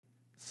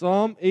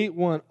Psalm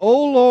 8:1.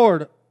 O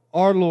Lord,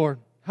 our Lord,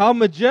 how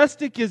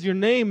majestic is your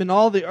name in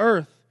all the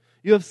earth.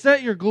 You have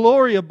set your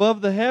glory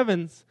above the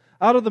heavens.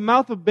 Out of the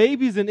mouth of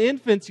babies and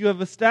infants you have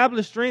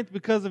established strength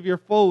because of your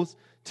foes,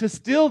 to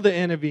still the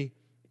enemy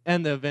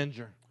and the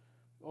avenger.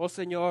 Oh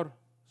Señor,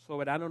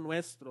 soberano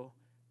nuestro,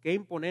 qué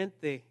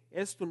imponente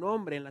es tu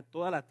nombre en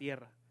toda la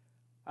tierra.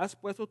 Has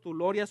puesto tu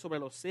gloria sobre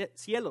los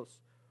cielos.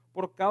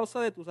 Por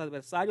causa de tus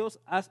adversarios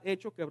has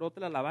hecho que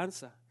brote la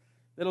alabanza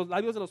de los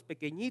labios de los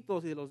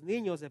pequeñitos y de los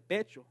niños de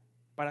pecho,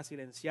 para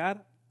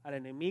silenciar al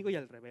enemigo y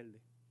al rebelde.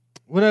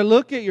 When I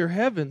look at your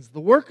heavens, the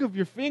work of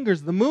your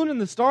fingers, the moon and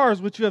the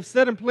stars which you have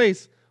set in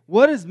place,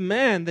 what is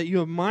man that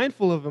you are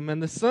mindful of him,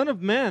 and the son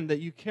of man that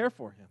you care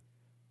for him?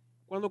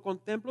 Cuando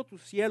contemplo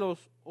tus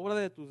cielos, obra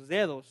de tus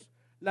dedos,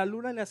 la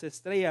luna y las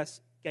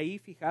estrellas que ahí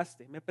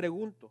fijaste, me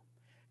pregunto,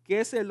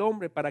 ¿qué es el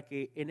hombre para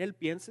que en él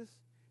pienses?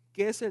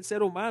 ¿Qué es el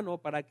ser humano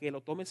para que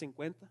lo tomes en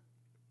cuenta?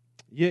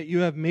 Yet you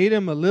have made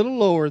him a little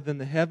lower than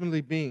the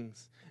heavenly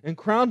beings, and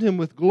crowned him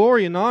with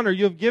glory and honor.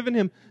 You have given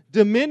him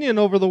dominion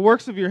over the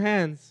works of your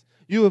hands.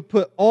 You have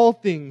put all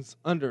things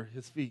under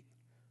his feet.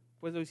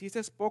 Pues lo hiciste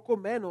poco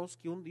menos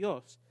que un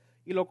Dios,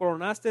 y lo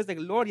coronaste de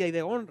gloria y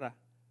de honra.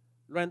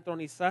 Lo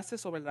entronizaste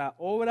sobre la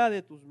obra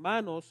de tus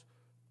manos,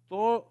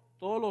 todo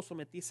lo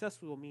sometiste a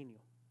su dominio.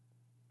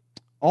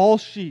 All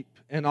sheep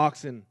and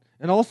oxen,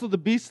 and also the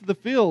beasts of the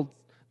field,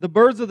 the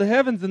birds of the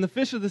heavens and the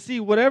fish of the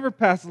sea, whatever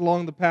passes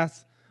along the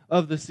paths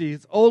of the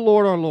seas. O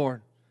Lord, our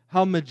Lord,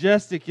 how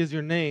majestic is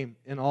your name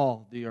in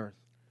all the earth.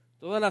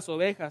 Todas las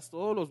ovejas,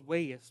 todos los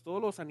bueyes,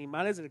 todos los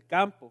animales del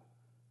campo,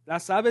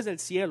 las aves del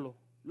cielo,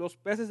 los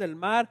peces del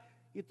mar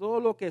y todo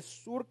lo que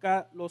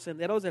surca los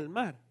senderos del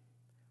mar.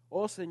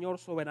 Oh Señor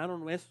soberano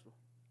nuestro,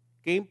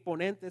 qué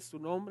imponente es tu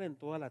nombre en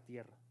toda la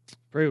tierra.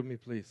 Pray with me,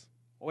 please.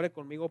 Ore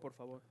conmigo, por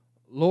favor.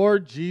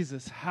 Lord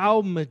Jesus,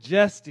 how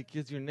majestic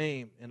is your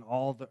name in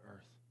all the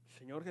earth.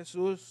 Señor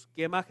Jesús,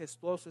 qué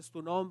majestuoso es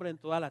tu nombre en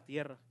toda la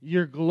tierra.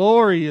 Your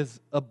glory is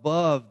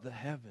above the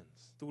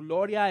heavens. Tu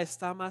gloria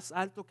está más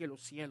alto que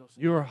los cielos.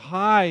 You are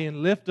high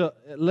and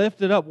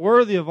lifted up,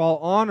 worthy of all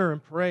honor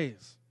and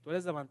praise. Tú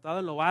eres levantado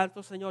en lo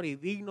alto, Señor, y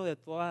digno de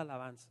toda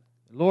alabanza.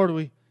 Lord,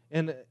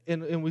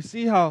 we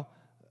see how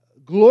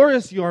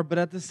glorious you are, but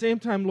at the same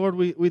time, Lord,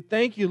 we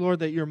thank you, Lord,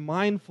 that you're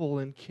mindful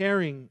and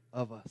caring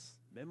of us.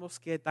 Vemos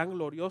que tan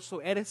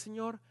glorioso eres,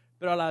 Señor,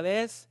 pero a la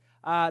vez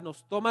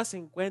nos tomas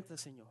en cuenta,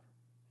 Señor.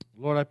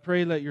 Lord, I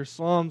pray that your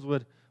Psalms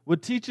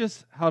would teach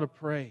us how to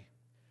pray.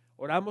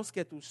 Oramos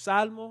que tu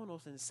salmo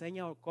nos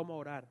enseña cómo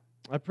orar.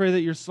 I pray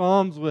that your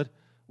Psalms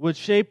would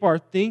shape our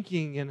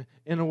thinking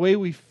in a way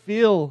we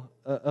feel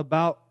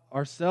about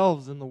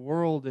ourselves and the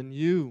world and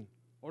you.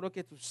 Oro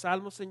que tu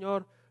salmo,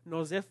 Señor,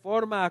 nos dé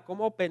forma a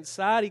cómo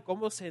pensar y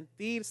cómo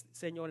sentir,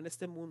 Señor, en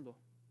este mundo.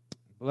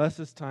 Bless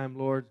this time,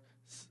 Lord.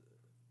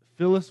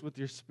 Fill us with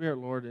your Spirit,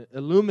 Lord.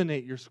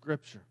 Illuminate your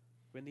Scripture.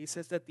 Bendice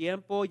este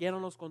tiempo,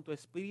 llénanos con tu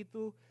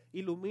espíritu,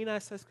 ilumina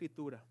esta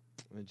escritura.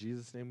 In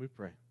Jesus' name we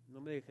pray. En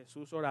nombre de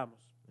Jesús oramos.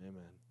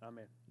 Amen.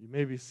 Amén. You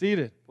may be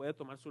seated. Puede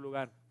tomar su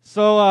lugar.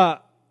 So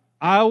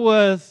I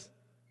was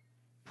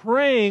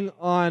praying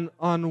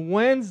on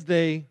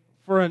Wednesday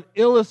for an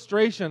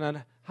illustration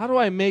on how do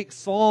I make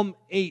Psalm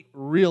 8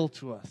 real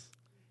to us.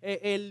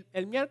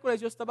 El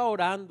miércoles yo estaba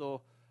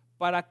orando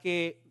para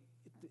que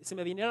se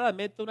me viniera a la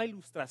mente una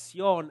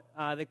ilustración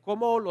de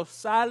cómo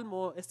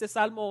este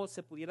salmo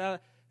se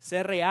pudiera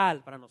ser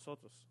real para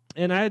nosotros.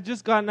 And I had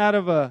just gotten out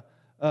of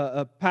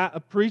a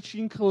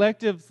preaching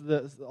collective.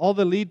 All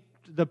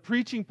the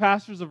preaching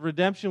pastors of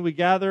Redemption, we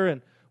gather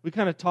and we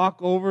kind of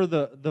talk over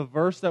the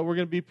verse that we're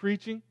going to be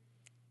preaching.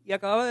 Y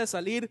acababa de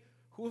salir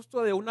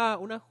justo de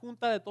una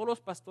junta de todos los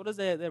pastores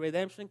de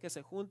Redemption que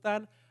se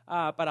juntan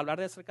para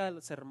hablar acerca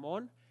del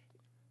sermón.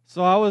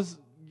 So I was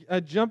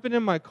jumping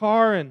in my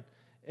car and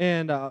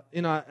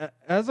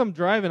as I'm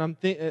driving,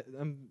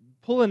 I'm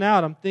pulling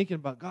out. I'm thinking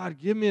about, God,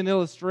 give me an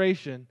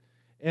illustration.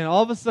 And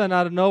all of a sudden,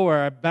 out of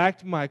nowhere, I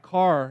backed my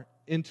car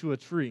into a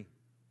tree.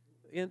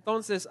 Y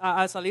entonces,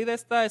 al salir de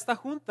esta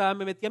junta,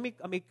 me metí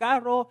a mi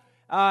carro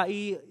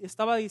y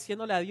estaba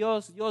diciéndole a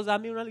Dios,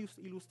 dame una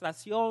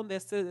ilustración de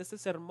este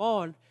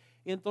sermón.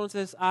 Y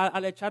entonces,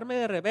 al echarme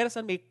de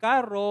reversa en mi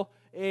carro,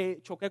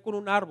 choqué con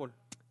un árbol.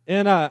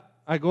 And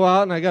I go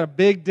out and I got a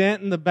big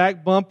dent in the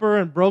back bumper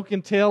and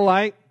broken tail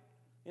light.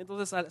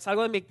 Entonces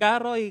salgo de mi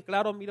carro y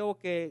claro, miro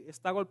que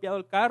está golpeado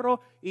el carro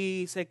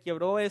y se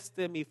quebró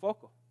mi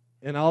foco.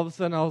 And all of a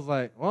sudden I was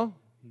like, well,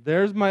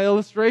 there's my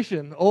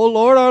illustration. Oh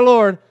Lord, our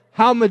Lord,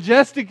 how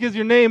majestic is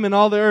your name in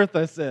all the earth,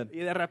 I said. Y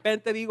de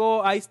repente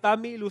digo, ahí está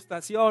mi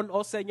ilustración.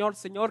 Oh Señor,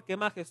 Señor, qué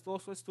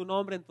majestuoso es tu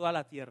nombre en toda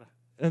la tierra.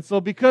 And so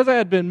because I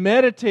had been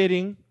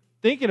meditating,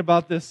 thinking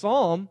about this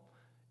psalm,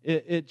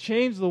 it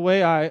changed the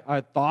way I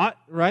thought,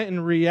 right,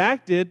 and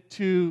reacted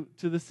to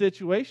the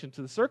situation,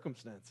 to the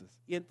circumstances.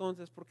 Y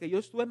entonces, porque yo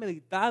estuve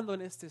meditando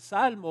en este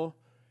salmo,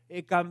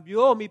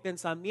 cambió mi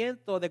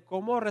pensamiento de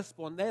cómo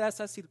responder a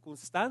esas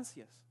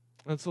circunstancias.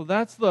 And so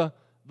that's the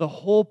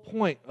whole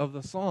point of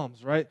the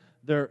Psalms, right?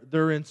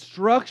 Their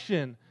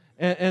instruction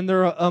and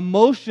their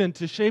emotion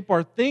to shape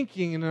our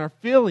thinking and our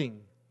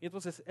feeling. Y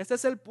entonces, este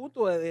es el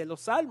punto de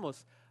los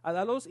salmos, a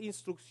darnos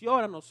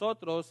instrucción a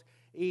nosotros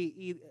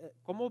y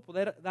cómo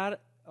poder dar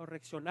o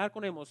reaccionar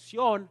con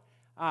emoción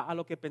a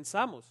lo que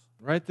pensamos.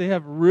 Right? They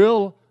have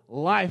real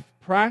life,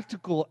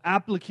 practical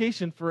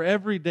application for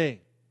every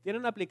day.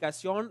 Tienen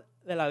aplicación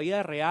de la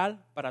vida real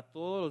para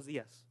todos los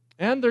días.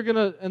 And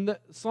the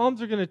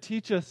Psalms are gonna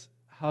teach us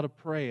how to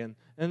pray. And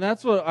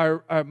that's what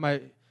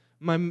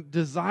my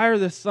desire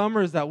this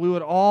summer is, that we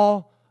would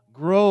all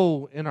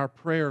grow in our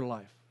prayer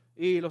life.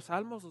 Y los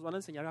salmos nos van a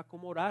enseñar a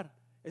cómo orar.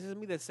 Ese es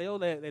mi deseo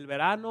del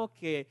verano,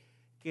 que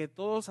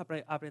todos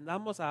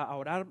aprendamos a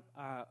orar,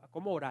 a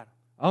cómo orar.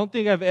 I don't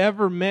think I've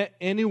ever met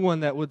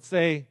anyone that would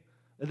say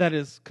that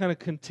is kind of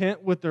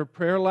content with their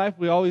prayer life.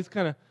 We always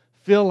kind of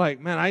feel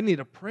like, man, I need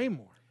to pray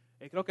more.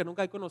 Creo que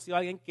nunca he conocido a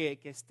alguien que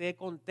esté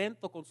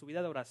contento con su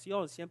vida de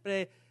oración.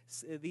 Siempre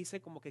dice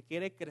como que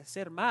quiere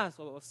crecer más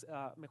o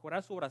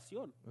mejorar su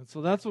oración. And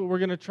so that's what we're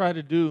going to try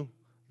to do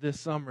this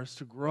summer, is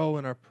to grow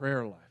in our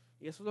prayer life.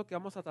 Y eso es lo que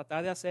vamos a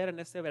tratar de hacer en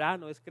este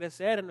verano, es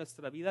crecer en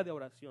nuestra vida de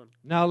oración.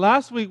 Now,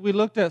 last week we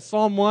looked at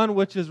Psalm 1,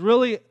 which is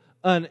really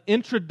an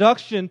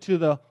introduction to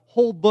the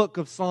whole book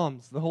of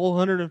Psalms, the whole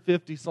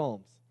 150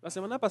 Psalms. La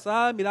semana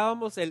pasada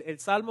mirábamos el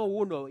Salmo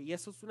 1 y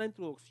eso es una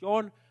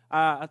introducción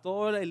a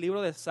todo el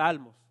libro de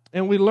Salmos.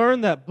 And we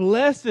learned that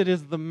blessed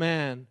is the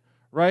man,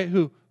 right,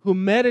 who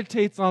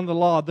meditates on the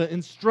law, the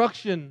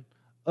instruction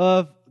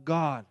of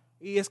God.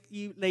 Y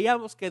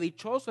leíamos que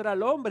dichoso era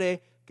el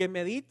hombre que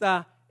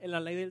medita en la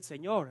ley del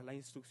Señor, la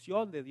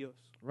instrucción de Dios.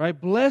 Right?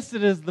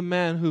 Blessed is the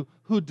man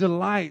who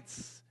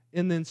delights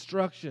in the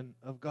instruction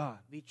of God.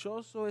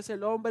 Dichoso es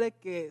el hombre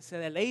que se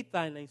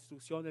deleita en la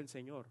instrucción del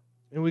Señor.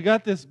 And we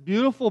got this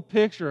beautiful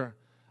picture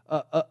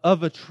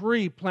of a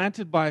tree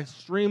planted by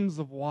streams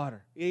of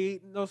water.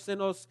 Y se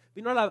nos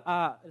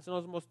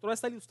mostró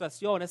esta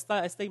ilustración,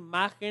 esta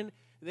imagen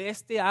de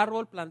este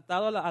árbol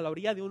plantado a la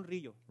orilla de un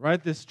río.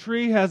 Right? This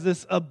tree has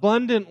this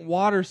abundant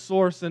water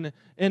source, and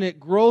it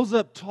grows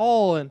up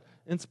tall and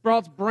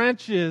sprouts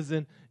branches,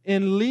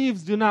 and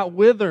leaves do not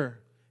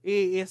wither.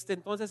 Y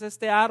entonces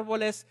este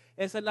árbol es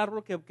el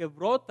árbol que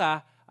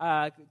brota,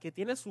 que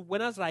tiene sus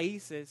buenas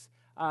raíces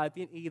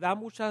y da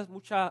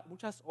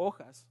muchas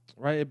hojas.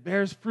 Right? It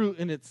bears fruit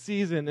in its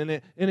season, and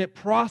it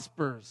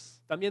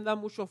prospers. También da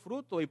mucho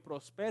fruto y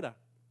prospera.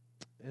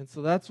 And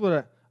so that's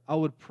what I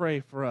would pray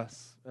for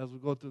us as we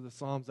go through the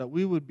Psalms, that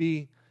we would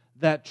be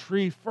that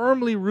tree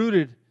firmly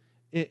rooted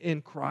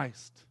in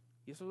Christ.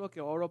 Y eso es lo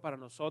que oro para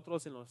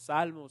nosotros en los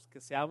salmos, que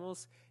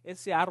seamos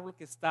ese árbol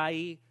que está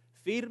ahí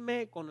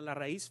firme, con la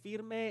raíz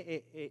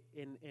firme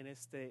en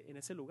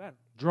ese lugar.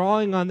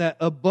 Drawing on that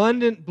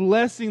abundant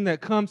blessing that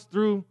comes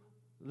through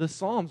the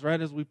Psalms,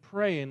 right, as we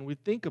pray and we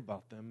think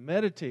about them,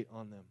 meditate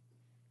on them.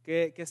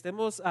 Que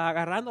estemos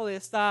agarrando de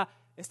esta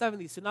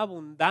bendición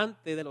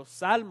abundante de los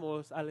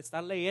salmos al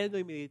estar leyendo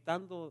y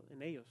meditando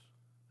en ellos.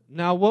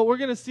 Now, what we're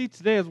going to see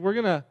today is we're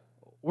going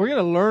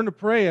to learn to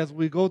pray as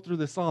we go through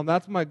the Psalm.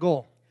 That's my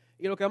goal.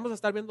 Y lo que vamos a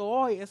estar viendo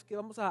hoy es que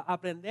vamos a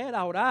aprender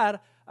a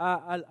orar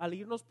al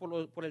irnos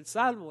por el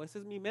Salmo. Esa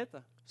es mi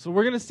meta. So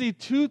we're going to see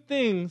two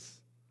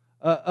things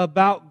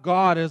about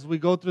God as we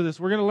go through this.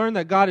 We're going to learn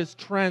that God is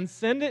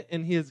transcendent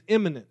and He is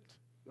immanent.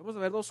 Vamos a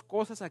ver dos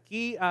cosas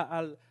aquí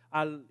al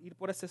ir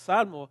por este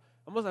Salmo.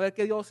 Vamos a ver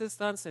que Dios es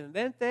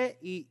trascendente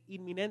y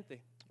inminente.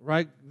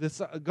 Right?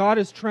 God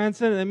is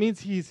transcendent. That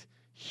means He's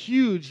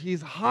huge,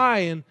 He's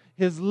high, and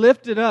He's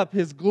lifted up.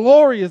 His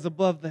glory is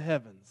above the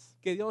heavens.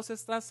 Que Dios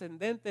es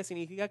trascendente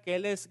significa que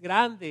Él es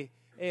grande,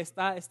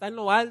 está en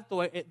lo alto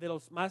de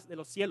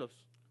los cielos.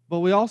 But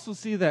we also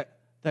see that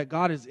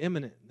God is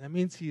immanent. That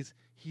means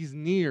He's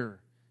near.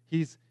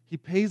 He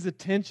pays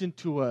attention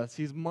to us.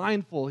 He's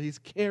mindful. He's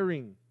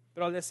caring.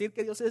 Pero al decir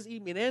que Dios es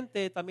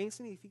inminente, también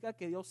significa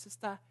que Dios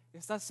está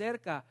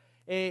cerca,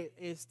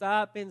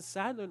 está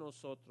pensando en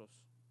nosotros.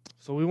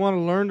 So we want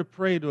to learn to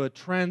pray to a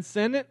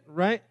transcendent,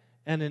 right,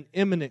 and an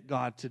immanent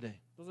God today.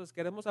 Entonces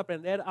queremos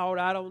aprender a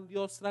orar a un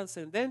Dios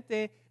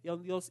trascendente y a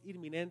un Dios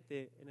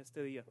inminente en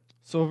este día.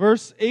 So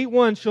verse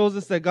 8:1 shows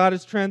us that God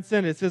is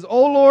transcendent. It says,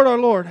 "O Lord, our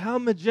Lord, how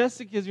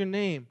majestic is your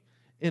name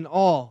in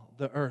all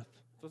the earth."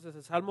 Entonces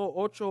el Salmo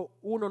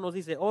 8:1 nos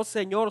dice, "Oh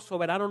Señor,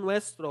 soberano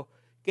nuestro,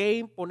 qué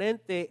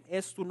imponente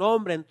es tu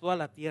nombre en toda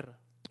la tierra."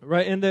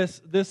 Right, and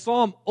this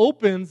psalm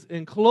opens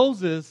and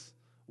closes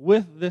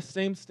with this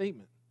same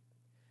statement.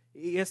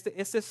 Y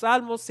este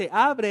salmo se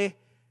abre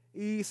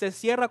y se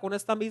cierra con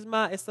esta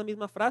misma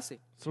frase.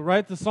 So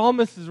right, the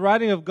psalmist is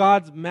writing of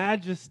God's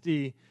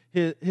majesty.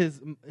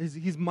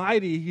 He's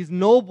mighty, He's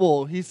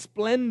noble, He's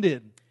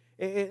splendid.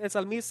 El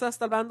salmista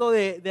está hablando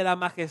de la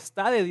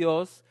majestad de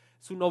Dios,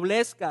 su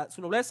nobleza,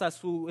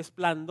 su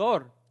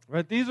esplendor.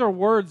 Right, these are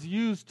words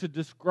used to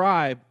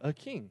describe a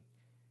king.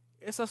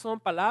 Esas son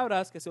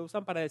palabras que se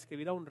usan para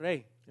describir a un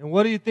rey. And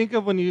what do you think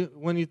of when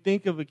you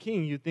think of a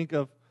king? You think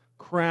of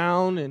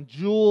crown and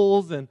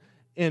jewels and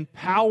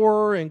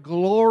power and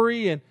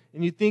glory, and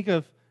you think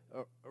of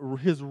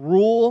his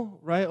rule,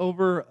 right,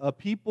 over a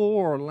people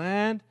or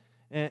land,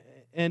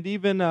 and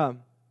even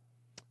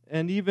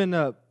and even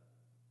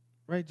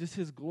right, just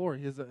his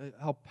glory,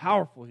 how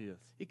powerful he is.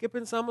 ¿Y qué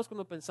pensamos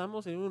cuando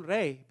pensamos en un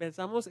rey?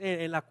 Pensamos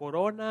en la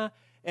corona,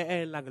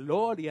 en la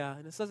gloria,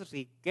 en esas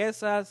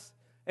riquezas,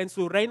 en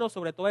su reino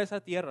sobre toda esa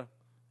tierra.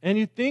 And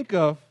you think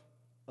of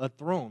a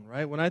throne,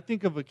 right? When I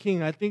think of a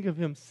king, I think of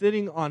him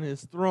sitting on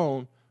his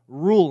throne,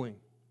 ruling.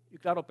 Y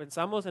claro,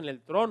 pensamos en el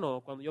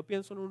trono. Cuando yo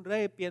pienso en un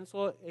rey,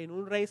 pienso en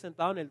un rey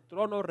sentado en el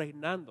trono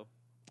reinando.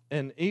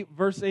 And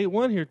verse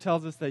 8:1 here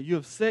tells us that you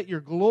have set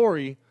your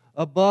glory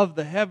above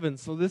the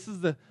heavens. So this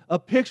is a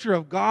picture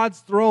of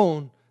God's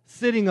throne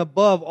sitting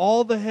above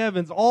all the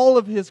heavens, all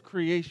of his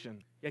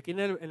creation. Y aquí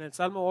en el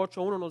Salmo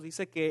 8:1 nos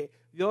dice que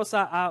Dios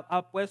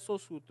ha puesto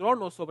su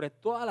trono sobre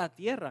toda la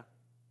tierra.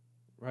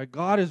 Right?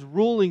 God is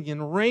ruling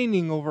and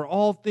reigning over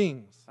all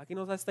things. Aquí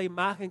nos da esta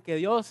imagen que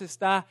Dios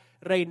está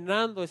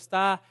reinando,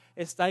 está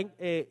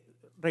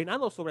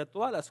reinando sobre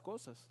todas las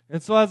cosas. And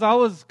so as I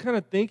was kind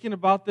of thinking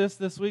about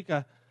this week,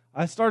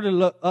 I started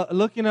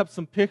looking up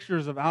some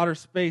pictures of outer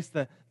space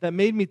that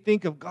made me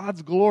think of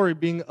God's glory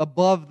being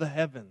above the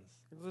heavens.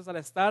 Entonces, al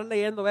estar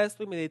leyendo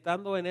esto y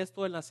meditando en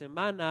esto en la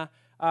semana,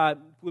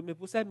 pues me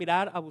puse a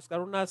mirar, a buscar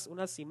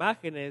unas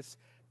imágenes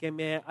que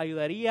me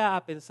ayudaría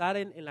a pensar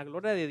en la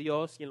gloria de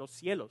Dios y en los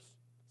cielos.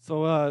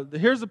 So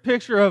here's a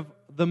picture of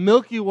the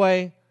Milky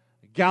Way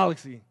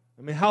galaxy.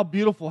 I mean, how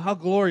beautiful, how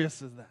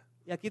glorious is that?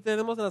 Y aquí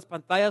tenemos en las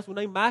pantallas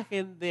una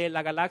imagen de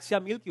la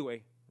galaxia Milky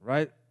Way.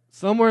 Right?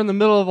 Somewhere in the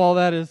middle of all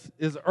that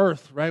is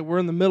Earth, right? We're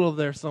in the middle of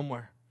there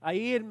somewhere.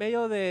 Ahí en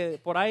medio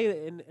por ahí,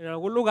 en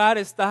algún lugar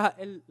está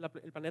el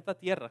planeta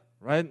Tierra.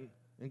 Right?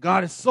 And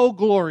God is so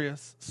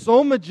glorious,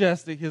 so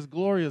majestic, his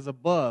glory is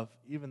above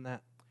even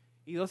that.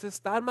 Y Dios es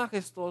tan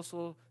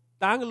majestuoso,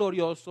 tan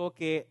glorioso,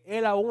 que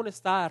Él aún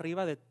está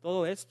arriba de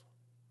todo esto.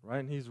 Right?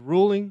 And he's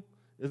ruling.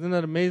 Isn't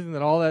that amazing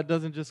that all that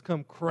doesn't just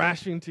come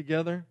crashing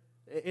together?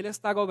 Él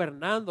está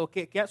gobernando.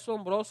 Qué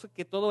asombroso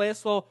que todo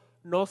eso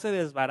no se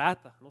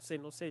desbarata,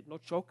 no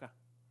choca.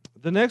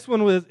 The next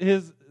one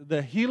is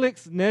the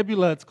Helix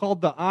Nebula. It's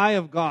called the Eye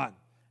of God.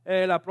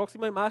 La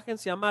próxima imagen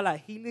se llama la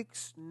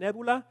Helix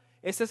Nebula.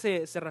 Ese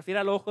se refiere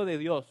al ojo de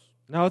Dios.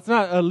 Now, it's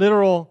not a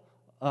literal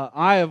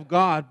eye of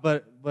God,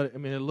 but I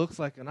mean, it looks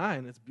like an eye,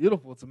 and it's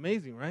beautiful. It's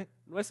amazing, right?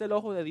 No es el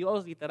ojo de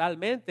Dios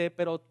literalmente,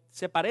 pero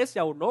se parece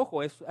a un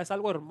ojo. Es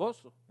algo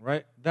hermoso.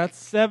 Right? That's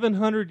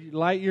 700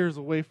 light years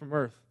away from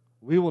Earth.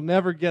 We will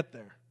never get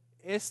there.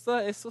 Esto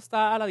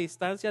está a la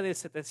distancia de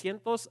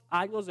 700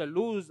 años de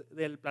luz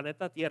del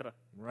planeta Tierra.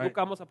 Right.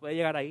 Nunca vamos a poder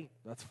llegar ahí.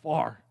 That's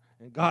far.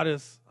 And God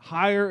is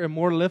higher and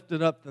more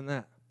lifted up than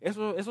that.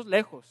 Eso es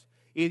lejos.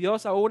 Y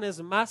Dios aún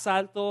es más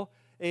alto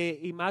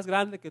y más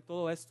grande que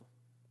todo esto.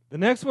 The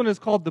next one is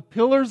called the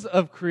Pillars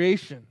of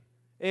Creation.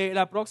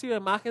 La próxima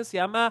imagen se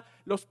llama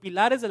los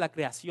pilares de la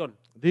creación.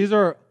 These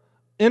are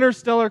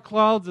interstellar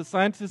clouds that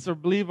scientists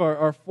believe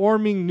are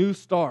forming new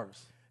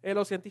stars.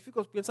 Los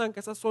científicos piensan que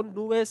esas son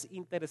nubes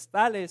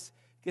interestales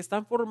que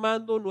están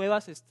formando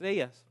nuevas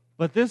estrellas.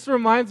 But this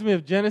reminds me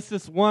of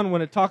Genesis 1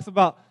 when it talks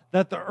about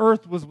that the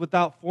earth was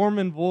without form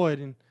and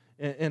void,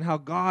 and how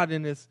God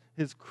in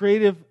his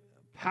creative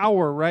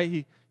power,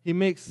 right, he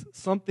makes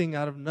something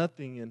out of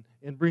nothing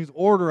and brings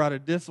order out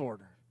of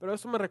disorder. Pero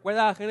eso me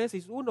recuerda a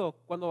Génesis 1,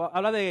 cuando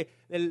habla de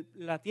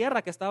la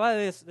tierra que estaba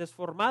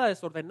desformada,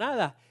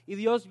 desordenada, y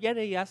Dios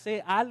viene y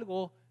hace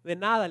algo de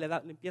nada, le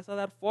empieza a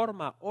dar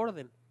forma,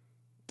 orden.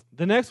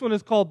 The next one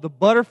is called the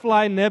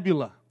Butterfly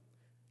Nebula.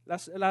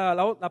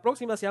 La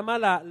próxima se llama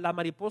la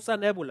mariposa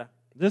nébula.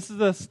 This is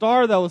a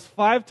star that was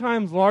 5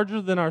 times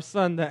larger than our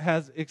sun that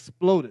has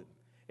exploded.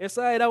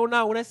 Esa era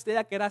una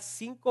estrella que era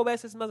 5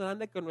 veces más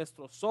grande que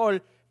nuestro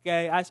sol, que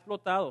ha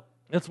explotado.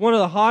 It's one of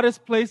the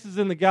hottest places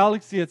in the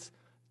galaxy. It's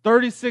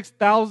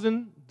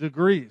 36,000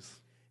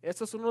 degrees.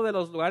 Este es uno de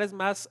los lugares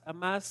más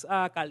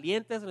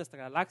calientes de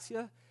nuestra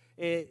galaxia.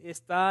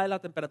 La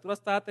temperatura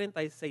está a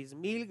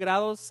 36,000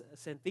 grados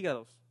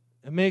centígrados.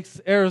 It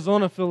makes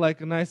Arizona feel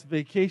like a nice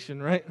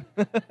vacation, right?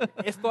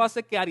 Esto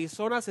hace que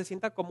Arizona se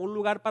sienta como un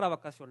lugar para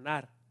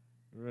vacacionar.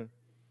 Right.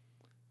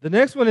 The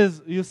next one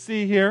is, you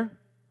see here,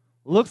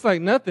 looks like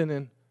nothing.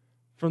 And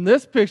from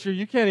this picture,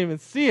 you can't even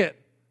see it.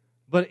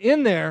 But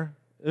in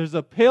there's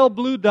a pale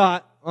blue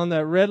dot on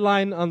that red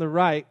line on the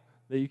right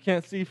that you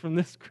can't see from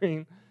this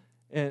screen.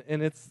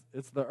 And it's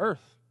the earth.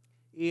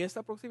 Y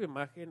esta próxima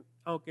imagen,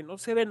 aunque no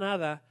se ve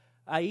nada,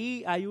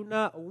 ahí hay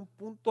un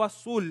punto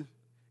azul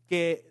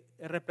que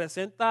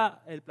representa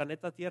el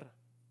planeta Tierra.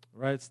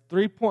 Right, it's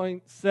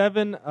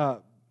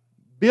 3.7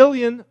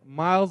 billion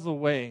miles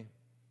away.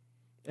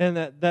 And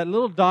that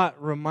little dot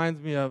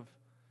reminds me of,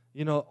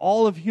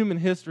 all of human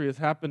history has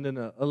happened in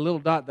a little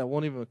dot that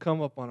won't even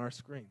come up on our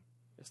screen.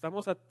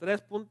 Estamos a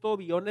 3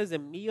 billones de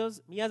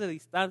millas de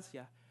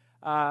distancia.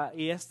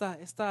 Y este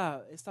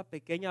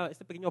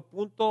pequeño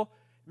punto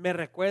me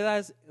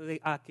recuerda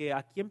a que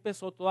aquí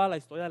empezó toda la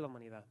historia de la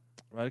humanidad.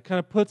 Right, it kind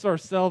of puts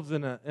ourselves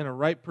in a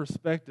right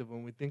perspective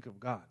when we think of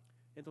God.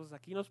 Entonces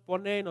aquí nos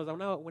da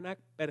una buena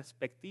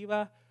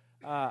perspectiva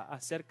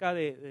acerca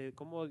de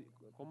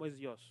cómo es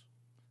Dios.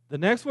 The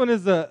next one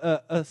is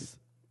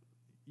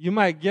you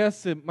might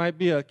guess it might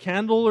be a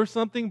candle or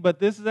something, but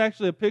this is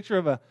actually a picture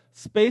of a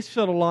space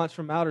shuttle launch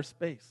from outer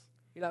space.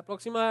 Y la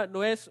próxima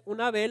no es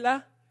una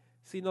vela,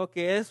 sino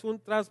que es un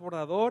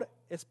transbordador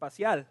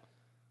espacial.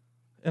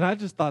 And I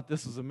just thought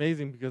this was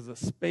amazing because a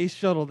space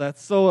shuttle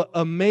that's so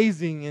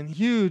amazing and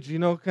huge, you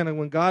know, kind of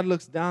when God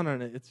looks down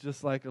on it, it's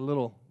just like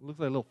looks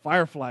like a little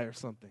firefly or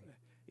something.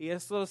 Y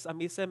esto a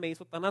mí se me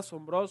hizo tan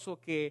asombroso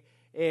que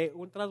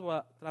un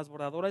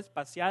transbordador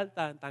espacial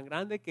tan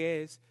grande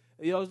que es,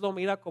 Dios lo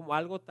mira como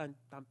algo tan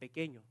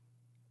pequeño.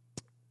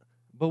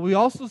 But we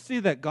also see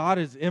that God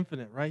is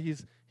infinite, right?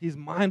 He's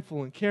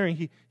mindful and caring.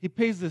 He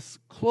pays this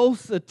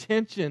close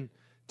attention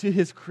to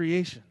His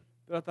creation.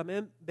 Pero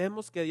también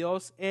vemos que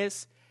Dios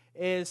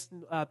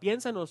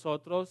piensa en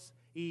nosotros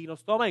y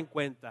nos toma en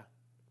cuenta.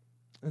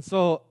 And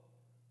so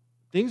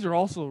things are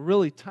also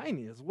really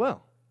tiny as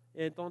well.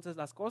 Entonces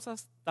las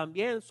cosas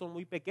también son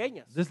muy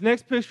pequeñas. This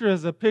next picture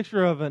is a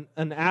picture of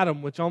an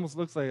atom, which almost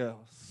looks like a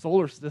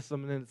solar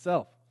system in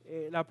itself.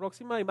 La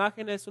próxima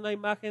imagen es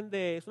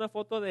una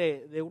foto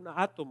de un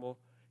átomo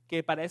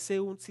que parece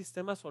un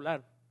sistema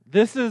solar.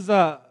 This is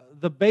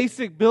the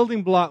basic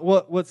building block.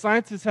 What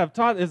scientists have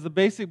taught is the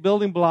basic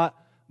building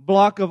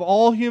block of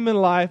all human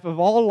life, of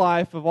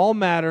all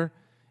matter,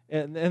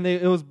 and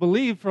it was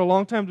believed for a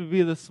long time to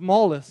be the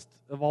smallest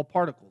of all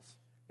particles.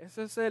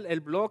 Ese es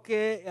el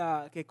bloque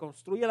que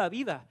construye la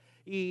vida.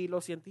 Y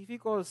los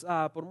científicos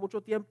por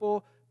mucho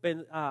tiempo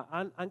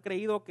han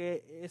creído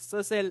que esta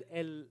es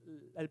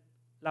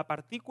la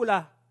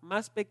partícula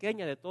más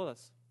pequeña de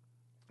todas.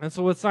 And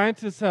so what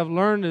scientists have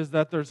learned is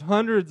that there's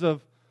hundreds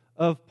of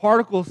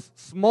particles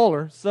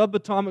smaller,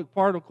 subatomic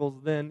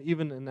particles, than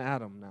even an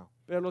atom now.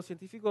 Pero los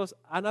científicos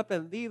han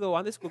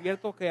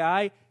descubierto que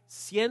hay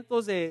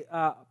cientos de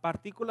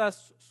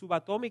partículas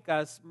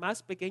subatómicas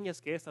más pequeñas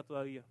que esta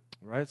todavía.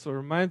 Right? So it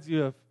reminds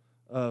you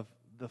of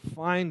the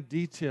fine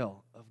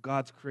detail of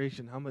God's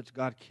creation, how much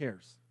God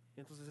cares.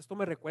 Entonces esto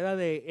me recuerda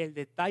el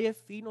detalle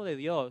fino de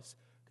Dios,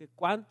 que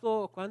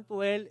cuánto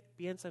Él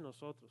piensa en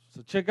nosotros.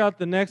 So check out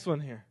the next one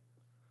here.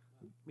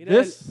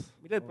 Mira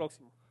el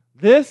próximo.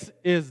 This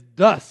is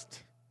dust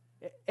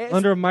Es-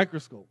 under a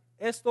microscope.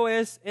 Esto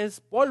es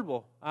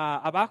polvo,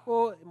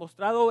 abajo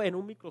mostrado en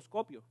un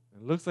microscopio.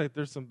 It looks like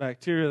there's some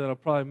bacteria that'll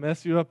probably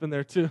mess you up in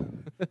there too.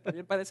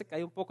 También parece que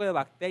hay un poco de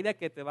bacteria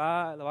que le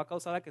va a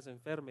causar a que se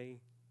enferme.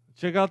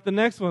 Check out the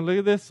next one. Look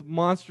at this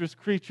monstrous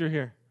creature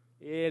here.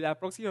 Y la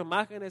próxima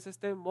imagen es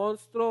este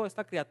monstruo,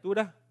 esta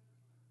criatura.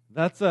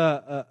 That's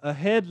a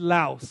head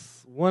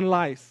louse, one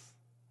lice,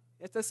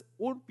 Este es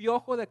un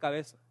piojo de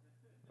cabeza.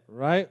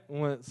 right?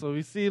 So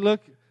we see,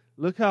 look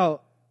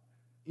how,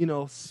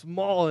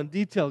 small and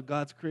detailed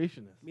God's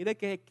creation is. Mire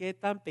qué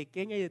tan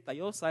pequeña y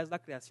detallosa es la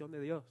creación de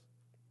Dios.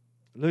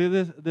 Look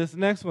at this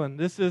next one.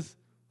 This is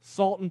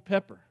salt and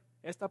pepper,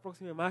 Esta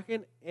próxima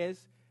imagen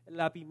es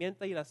la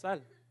pimienta y la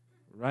sal.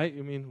 right?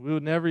 I mean, we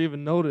would never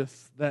even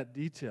notice that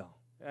detail,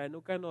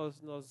 Nunca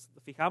nos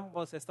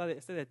fijamos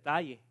este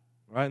detalle.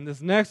 right? And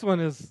this next one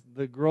is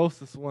the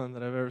grossest one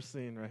that I've ever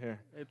seen right here.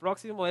 El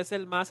próximo es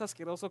el más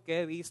asqueroso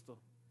que he visto.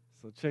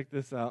 So check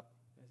this out.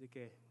 Así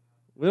que,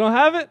 We don't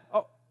have it?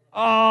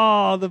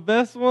 oh, The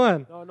best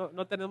one.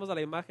 no tenemos a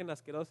la imagen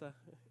asquerosa.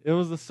 It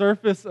was the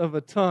surface of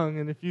a tongue,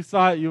 and if you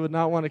saw it, you would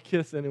not want to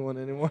kiss anyone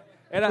anymore.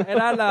 Era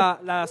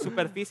la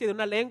superficie de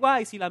una lengua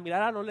y si la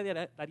mirara no le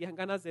darían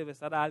ganas de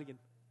besar a alguien.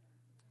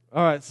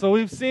 All right, so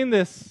we've seen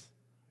this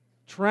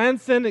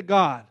transcendent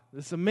God,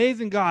 this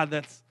amazing God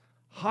that's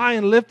high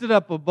and lifted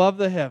up above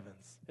the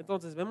heavens.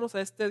 Entonces vemos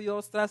a este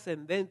Dios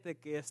trascendente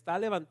que está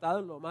levantado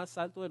en lo más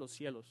alto de los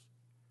cielos.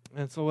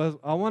 And so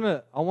I'm going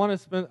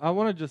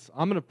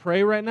to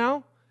pray right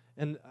now,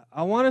 and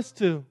I want us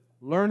to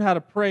learn how to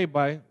pray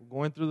by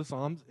going through the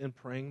Psalms and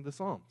praying the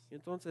Psalms. Y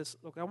entonces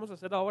lo que vamos a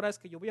hacer ahora es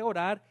que yo voy a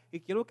orar y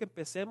quiero que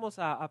empecemos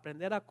a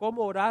aprender a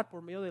cómo orar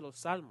por medio de los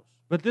salmos.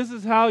 But this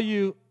is how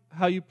you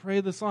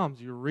pray the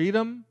Psalms. You read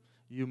them,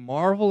 you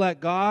marvel at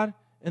God,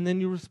 and then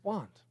you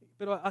respond.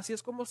 Pero así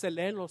es como se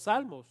leen los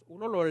salmos.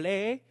 Uno lo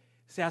lee,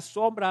 se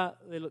asombra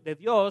de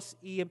Dios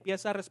y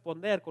empieza a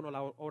responder con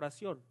la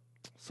oración.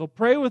 So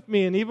pray with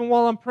me, and even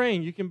while I'm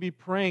praying, you can be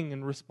praying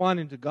and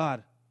responding to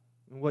God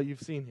and what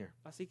you've seen here.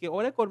 Así que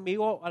ore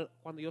conmigo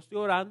cuando yo estoy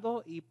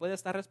orando y puede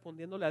estar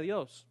respondiéndole a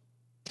Dios.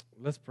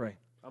 Let's pray.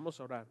 Vamos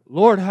a orar.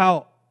 Lord,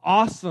 how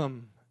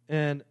awesome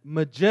and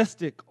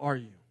majestic are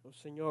you. Oh,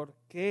 Señor,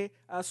 qué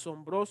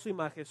asombroso y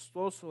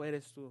majestuoso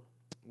eres tú.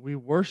 We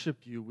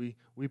worship you.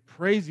 We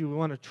praise you. We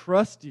want to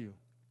trust you.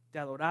 Te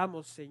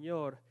adoramos,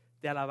 Señor.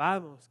 Te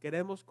alabamos.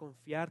 Queremos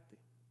confiarte.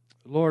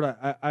 Lord,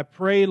 I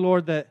pray,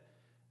 Lord, that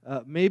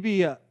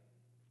maybe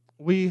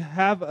we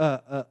have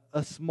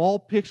a small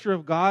picture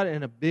of God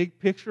and a big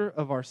picture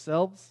of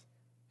ourselves.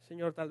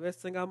 Señor, tal vez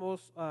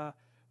tengamos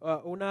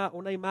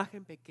una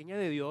imagen pequeña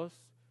de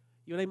Dios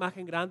y una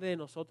imagen grande de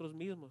nosotros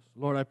mismos.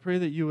 Lord, I pray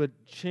that you would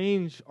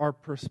change our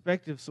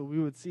perspective so we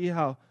would see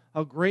how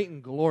great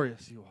and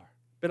glorious you are.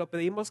 Pero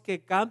pedimos que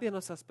cambie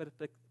nuestras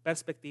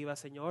perspectivas,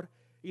 Señor,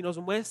 y nos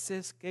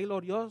muestres qué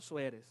glorioso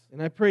eres. And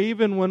I pray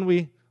even when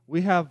we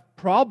we have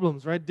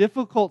problems, right?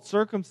 Difficult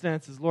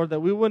circumstances, Lord,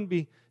 that we wouldn't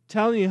be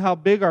telling you how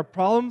big our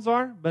problems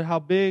are, but how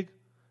big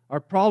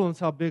our problems,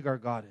 how big our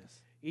God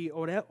is. Y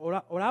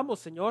oramos,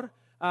 Señor,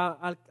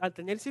 al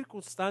tener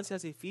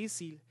circunstancias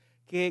difíciles,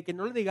 que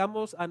no le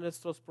digamos a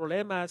nuestros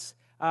problemas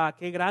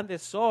qué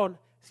grandes son,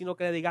 sino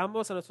que le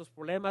digamos a nuestros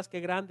problemas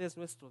qué grande es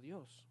nuestro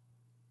Dios.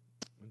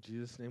 In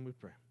Jesus' name we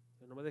pray.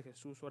 En nombre de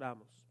Jesús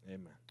oramos.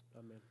 Amen.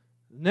 Amén.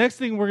 The next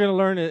thing we're going to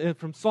learn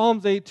from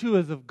Psalms 8:2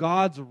 is of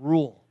God's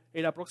rule.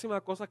 Y la próxima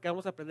cosa que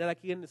vamos a aprender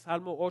aquí en el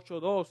Salmo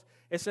 8:2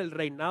 es el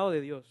reinado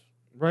de Dios.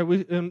 Right,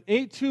 in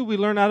 8:2 we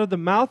learn out of the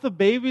mouth of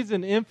babies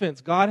and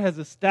infants, God has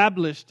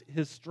established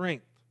His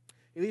strength.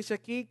 Y dice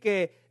aquí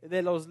que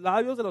de los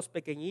labios de los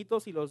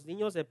pequeñitos y los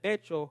niños de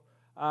pecho,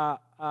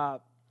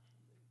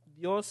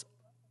 Dios,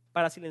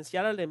 para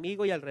silenciar al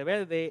enemigo y al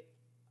rebelde,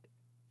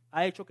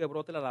 ha hecho que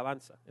brote la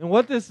alabanza. And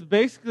what this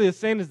basically is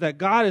saying is that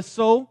God is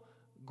so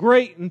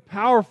great and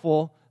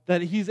powerful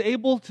that He's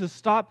able to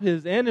stop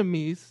His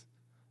enemies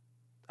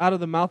out of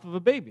the mouth of a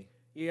baby.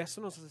 Y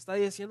eso nos está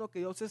diciendo que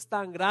Dios es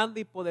tan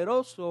grande y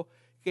poderoso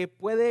que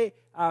puede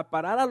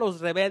parar a los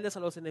rebeldes, a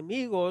los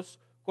enemigos,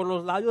 con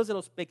los labios de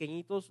los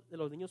pequeñitos, de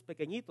los niños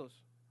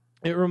pequeñitos.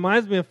 It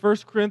reminds me of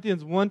 1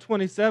 Corinthians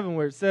 1:27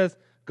 where it says,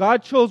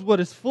 God chose what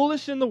is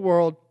foolish in the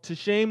world to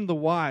shame the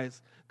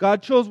wise.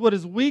 God chose what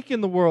is weak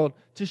in the world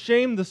to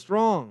shame the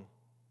strong.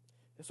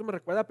 Eso me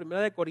recuerda a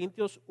 1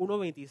 Corintios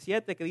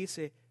 1:27 que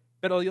dice,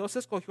 pero Dios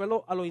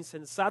escogió a lo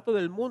insensato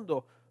del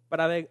mundo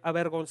para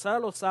avergonzar a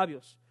los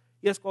sabios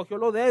y escogió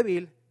lo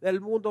débil del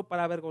mundo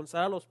para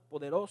avergonzar a los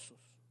poderosos.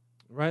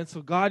 Right?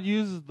 So God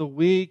uses the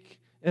weak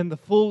and the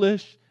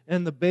foolish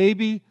and the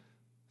baby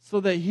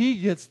so that He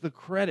gets the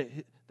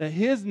credit, that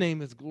His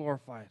name is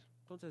glorified.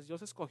 Entonces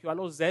Dios escogió a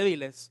los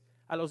débiles,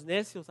 a los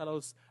necios, a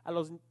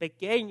los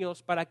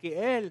pequeños para que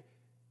Él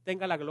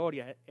tenga la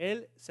gloria,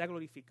 Él sea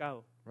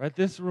glorificado. Right?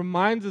 This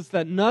reminds us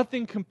that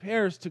nothing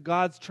compares to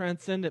God's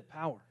transcendent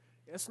power.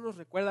 Eso nos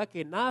recuerda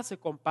que nada se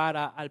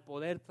compara al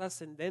poder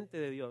trascendente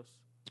de Dios.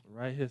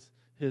 Right?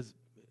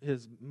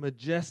 His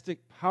majestic,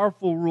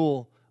 powerful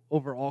rule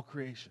over all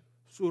creation.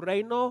 Su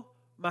reino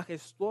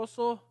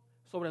majestuoso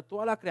sobre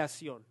toda la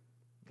creación.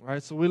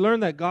 Right? So we learn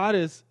that God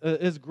is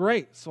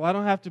great, so I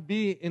don't have to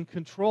be in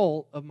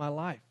control of my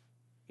life.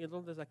 Y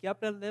entonces aquí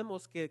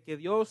aprendemos que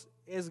Dios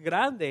es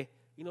grande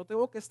y no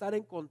tengo que estar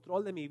en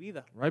control de mi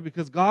vida. Right?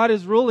 Because God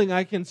is ruling,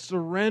 I can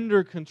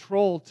surrender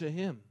control to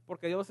Him.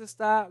 Porque Dios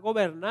está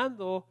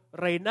gobernando,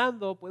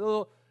 reinando,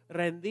 puedo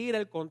rendir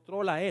el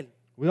control a Él.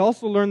 We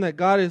also learn that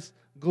God is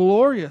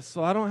glorious,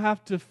 so I don't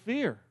have to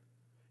fear.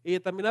 Y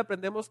también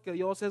aprendemos que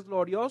Dios es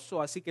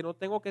glorioso, así que no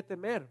tengo que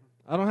temer.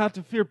 I don't have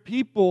to fear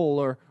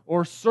people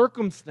or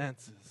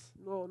circumstances.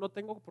 No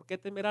tengo por qué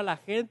temer a la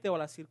gente o a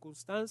las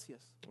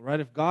circunstancias. Right?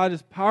 If God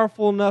is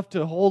powerful enough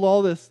to hold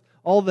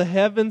all the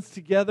heavens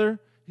together,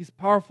 He's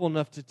powerful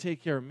enough to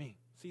take care of me.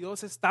 Si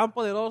Dios es tan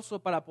poderoso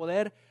para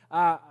poder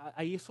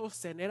ahí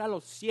sostener a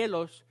los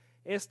cielos,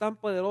 es tan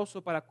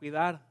poderoso para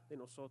cuidar de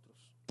nosotros.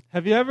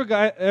 Have you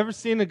ever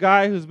seen a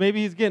guy who's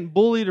maybe getting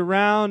bullied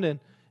around and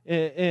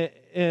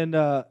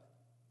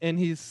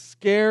he's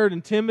scared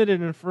and timid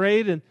and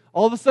afraid, and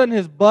all of a sudden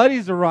his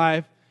buddies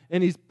arrive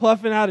and he's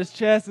puffing out his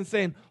chest and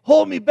saying,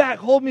 hold me back,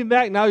 hold me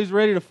back. Now he's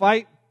ready to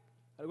fight.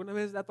 ¿Alguna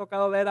vez le ha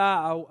tocado ver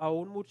a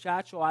un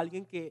muchacho, a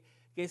alguien que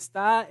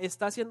está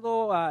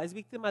siendo, es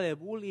víctima de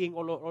bullying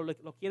o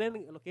lo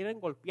quieren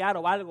golpear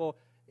o algo,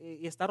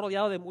 y está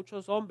rodeado de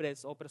muchos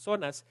hombres o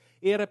personas,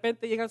 y de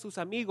repente llegan sus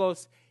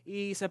amigos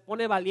y se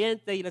pone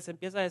valiente y les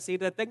empieza a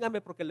decir,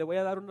 deténgame porque le voy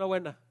a dar una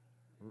buena?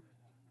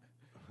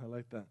 I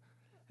like that.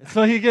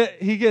 So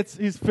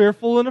he's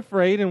fearful and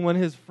afraid, and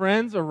when his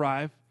friends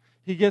arrive,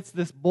 he gets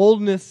this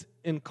boldness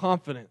and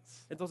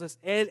confidence. Entonces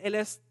él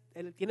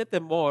tiene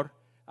temor,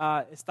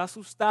 está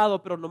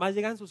asustado, pero nomás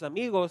llegan sus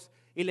amigos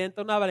y le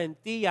entra una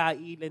valentía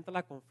y le entra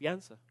la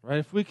confianza. Right?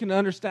 If we can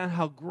understand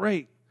how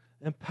great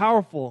and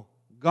powerful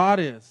God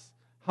is,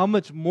 how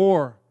much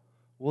more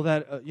will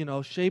that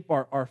shape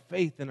our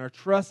faith and our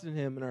trust in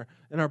Him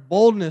and our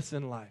boldness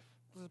in life.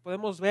 Entonces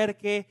podemos ver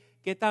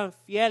qué tan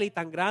fiel y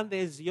tan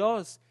grande es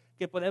Dios,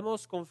 que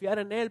podemos confiar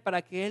en Él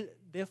para que Él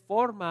dé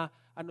forma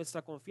a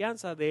nuestra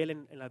confianza de Él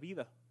en la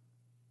vida.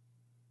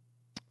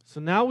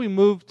 So now we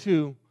move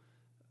to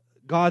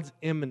God's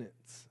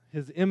immanence.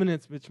 His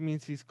immanence, which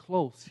means He's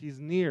close, He's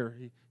near,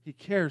 He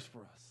cares for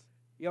us.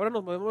 Y ahora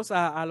nos movemos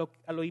a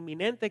lo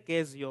inminente que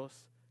es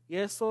Dios. Y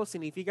eso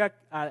significa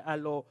a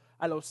lo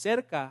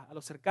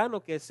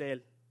cercano que es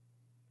Él.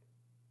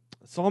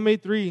 Psalm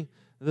 8:3,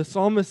 the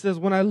psalmist says,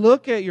 when I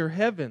look at your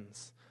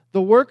heavens,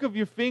 the work of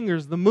your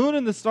fingers, the moon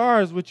and the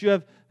stars which you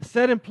have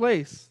set in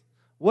place,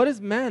 what is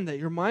man that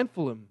you're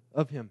mindful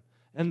of him,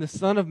 and the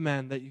son of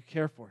man that you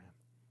care for him?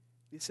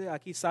 Dice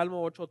aquí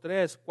Salmo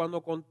 8:3,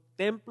 cuando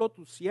contemplo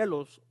tus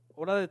cielos,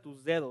 obra de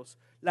tus dedos,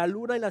 la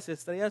luna y las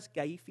estrellas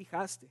que ahí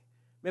fijaste,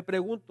 me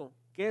pregunto,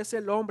 ¿qué es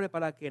el hombre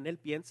para que en él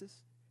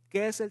pienses?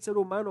 ¿Qué es el ser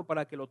humano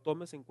para que lo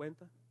tomes en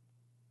cuenta?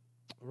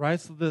 Right,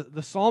 so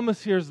the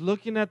psalmist here is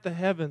looking at the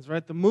heavens,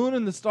 right, the moon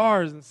and the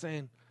stars, and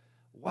saying,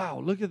 wow,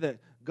 look at that.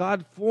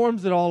 God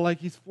forms it all like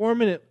He's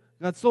forming it.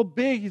 God's so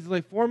big, He's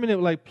like forming it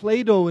like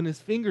Play-Doh in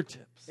His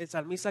fingertips. El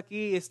salmista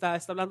aquí está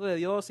hablando de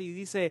Dios y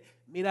dice,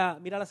 mira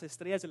las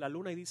estrellas de la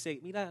luna y dice,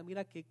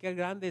 mira qué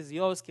grande es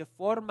Dios, que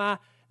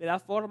le da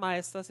forma a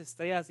estas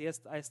estrellas y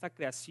a esta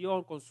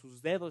creación con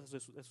sus dedos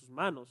de sus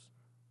manos.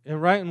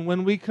 And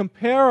when we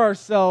compare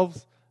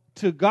ourselves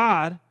to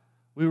God,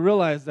 we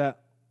realize that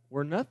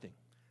we're nothing.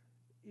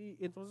 Y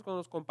entonces cuando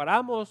nos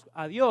comparamos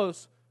a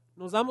Dios,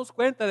 nos damos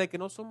cuenta de que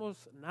no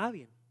somos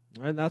nadie.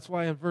 And that's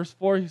why in verse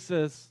 4 he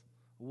says,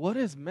 what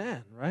is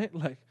man, right?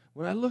 Like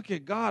when I look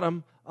at God,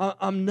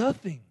 I'm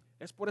nothing.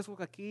 Es por eso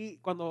que aquí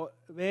cuando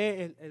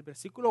ve el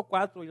versículo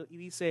 4 y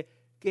dice,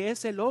 ¿qué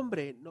es el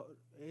hombre? No,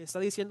 está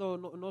diciendo,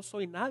 no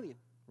soy nadie.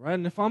 Right?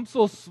 And if I'm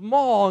so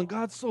small and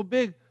God's so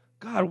big,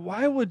 God,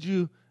 why would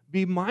you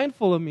be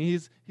mindful of me?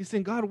 He's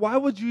saying, God, why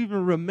would you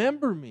even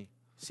remember me?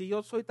 Si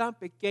yo soy tan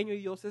pequeño y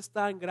Dios es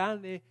tan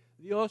grande,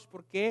 Dios,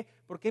 ¿por qué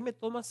me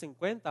tomas en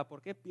cuenta? ¿Por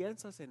qué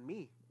piensas en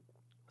mí?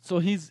 So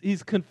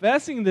he's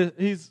confessing that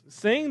he's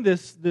saying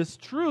this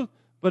truth,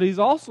 but he's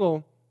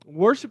also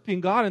worshiping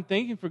God and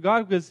thanking for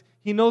God because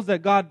he knows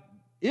that God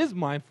is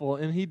mindful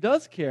and He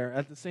does care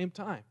at the same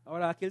time.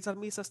 Ahora aquí el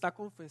salmista está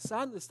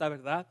confesando esta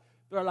verdad,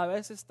 pero a la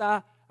vez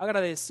está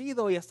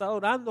agradecido y está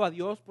orando a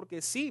Dios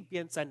porque sí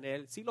piensa en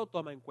él, sí lo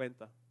toma en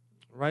cuenta.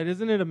 Right?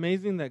 Isn't it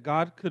amazing that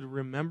God could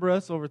remember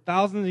us over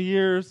thousands of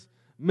years,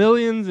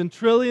 millions and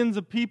trillions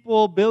of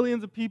people,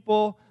 billions of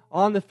people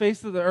on the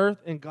face of the earth,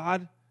 and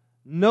God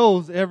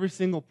knows every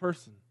single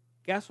person.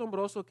 Qué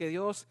asombroso que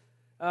Dios,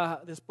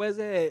 después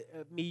de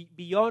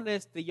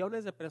billones,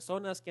 trillones de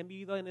personas que han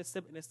vivido en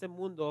este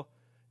mundo,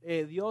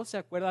 Dios se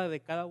acuerda de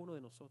cada uno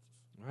de nosotros.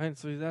 Right?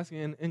 So he's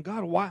asking, and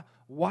God,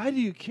 why do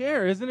you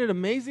care? Isn't it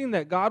amazing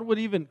that God would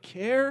even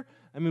care?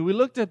 I mean, we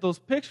looked at those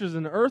pictures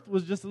and the earth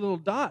was just a little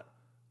dot,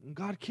 and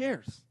God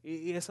cares.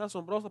 Y es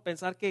asombroso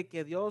pensar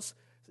que Dios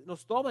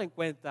nos toma en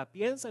cuenta,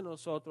 piensa en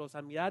nosotros,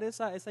 a mirar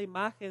esa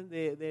imagen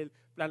del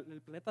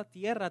planeta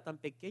Tierra tan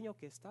pequeño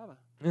que estaba.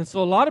 And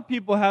so a lot of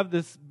people have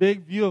this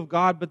big view of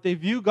God, but they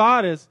view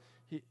God as,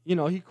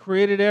 He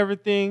created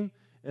everything,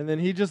 and then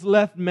He just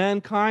left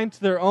mankind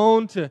to their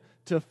own to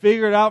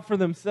figure it out for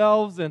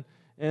themselves, and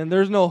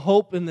there's no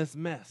hope in this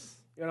mess.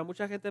 Y ahora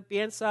mucha gente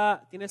tiene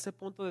ese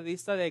punto de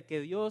vista de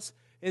que Dios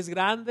es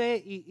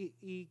grande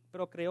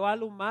pero creó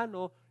al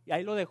humano y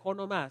ahí lo dejó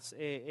nomás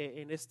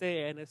en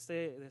este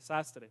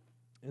desastre.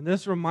 And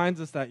this reminds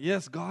us that,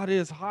 yes, God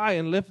is high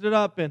and lifted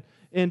up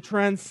and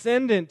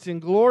transcendent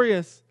and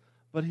glorious,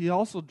 but He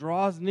also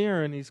draws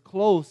near and He's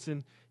close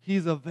and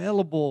He's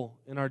available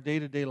in our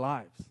day-to-day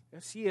lives.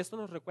 Sí, esto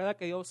nos recuerda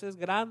que Dios es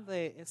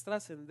grande, es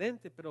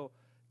trascendente, pero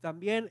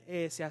también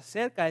se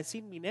acerca, es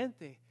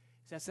inminente,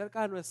 se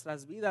acerca a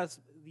nuestras vidas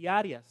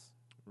diarias.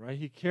 Right?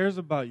 He cares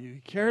about you.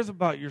 He cares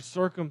about your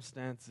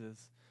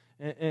circumstances.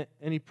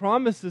 And He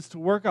promises to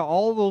work out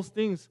all those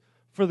things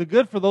for the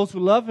good for those who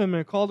love Him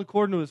and are called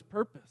according to His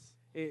purpose.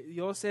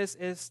 Dios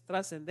es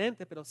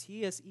trascendente, pero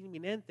sí es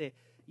inminente.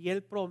 Y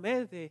Él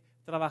promete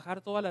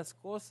trabajar todas las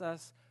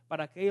cosas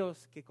para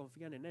aquellos que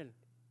confían en Él.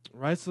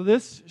 Right? So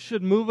this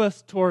should move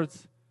us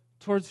towards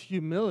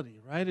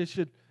humility, right? It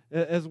should,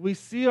 as we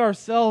see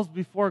ourselves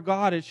before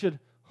God, it should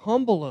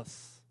humble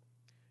us.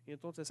 Y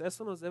entonces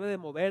esto nos debe de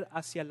mover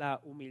hacia la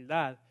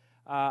humildad.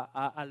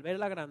 Al ver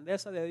la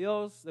grandeza de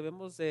Dios,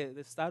 debemos de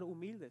estar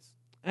humildes.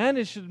 And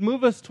it should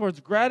move us towards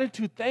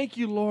gratitude. Thank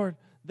you, Lord,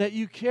 that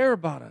you care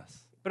about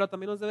us. Pero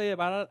también nos debe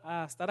llevar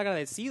a estar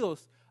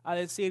agradecidos, a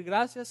decir,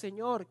 gracias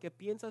Señor, que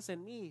piensas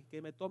en mí,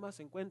 que me tomas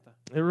en cuenta.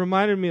 It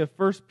reminded me of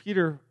 1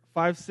 Peter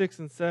 5, 6,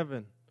 and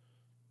 7.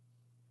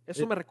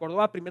 Eso me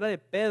recordó a 1 de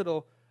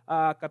Pedro,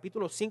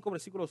 capítulo 5,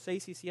 versículos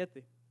 6 y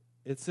 7.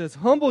 It says,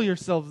 humble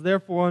yourselves,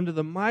 therefore, under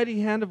the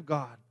mighty hand of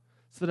God,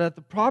 so that at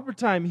the proper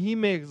time He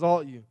may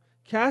exalt you,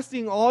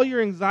 casting all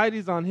your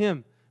anxieties on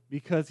Him,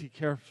 because He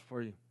cares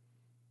for you.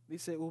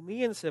 Dice,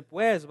 humíllense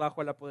pues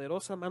bajo la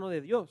poderosa mano de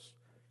Dios,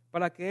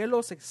 para que Él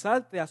los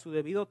exalte a su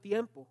debido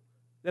tiempo.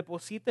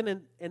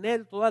 Depositen en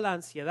Él toda la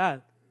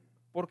ansiedad,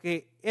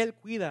 porque Él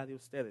cuida de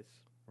ustedes.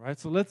 Right,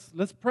 so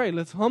let's pray.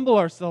 Let's humble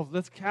ourselves.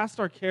 Let's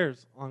cast our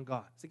cares on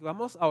God. Así que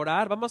vamos a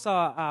orar, vamos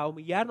a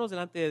humillarnos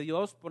delante de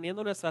Dios,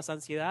 poniendo nuestras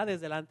ansiedades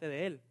delante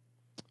de Él.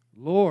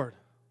 Lord,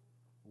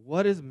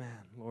 what is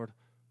man, Lord?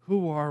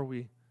 Who are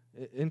we?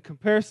 In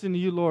comparison to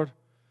you, Lord,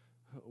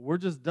 we're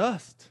just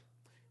dust.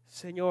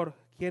 Señor,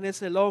 ¿quién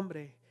es el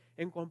hombre?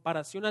 En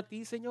comparación a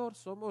ti, Señor,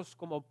 somos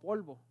como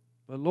polvo.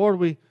 But Lord,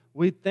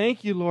 we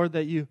thank you, Lord,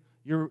 that you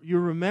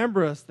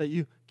remember us, that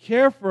you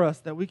care for us,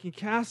 that we can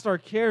cast our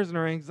cares and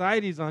our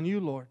anxieties on you,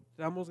 Lord.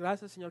 Te damos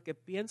gracias, Señor, que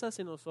piensas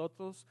en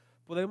nosotros.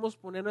 Podemos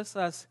poner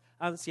nuestras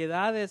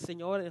ansiedades,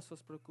 Señor,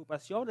 nuestras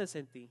preocupaciones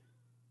en ti.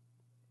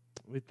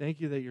 We thank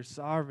you that you're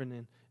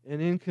sovereign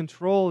and in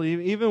control,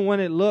 even when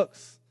it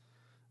looks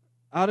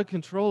out of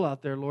control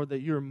out there, Lord,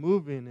 that you're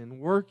moving and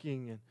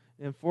working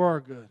and for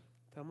our good.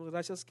 Te damos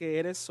gracias que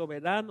eres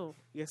soberano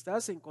y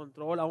estás en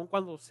control, aun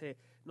cuando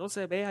no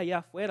se ve allá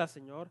afuera,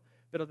 Señor.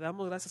 Pero te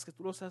damos gracias que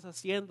tú lo estás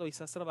haciendo y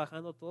estás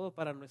trabajando todo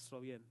para nuestro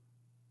bien.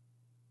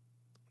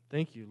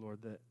 Thank you, Lord,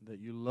 that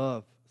you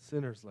love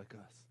sinners like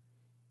us.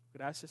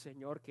 Gracias,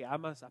 Señor, que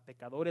amas a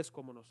pecadores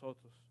como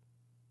nosotros.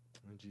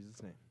 In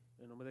Jesus' name,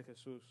 En nombre de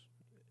Jesús.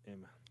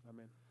 amen.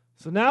 Amén.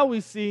 So now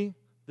we see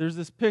there's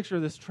this picture,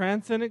 this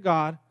transcendent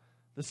God.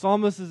 The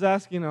psalmist is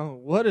asking,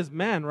 what is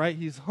man, right?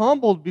 He's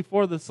humbled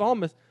before the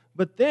psalmist,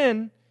 but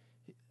then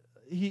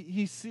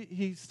he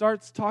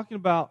starts talking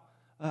about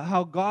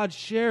how God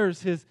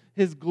shares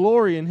his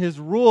glory and his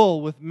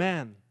rule with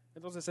man.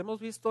 Entonces hemos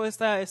visto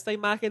esta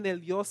imagen del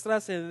Dios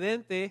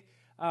trascendente,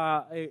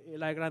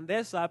 la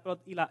grandeza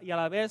y a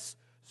la vez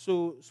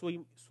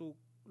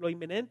lo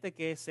inminente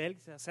que es Él,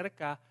 que se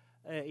acerca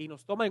y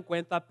nos toma en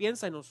cuenta,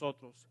 piensa en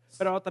nosotros.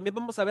 Pero también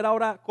vamos a ver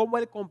ahora cómo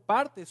Él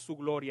comparte su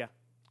gloria.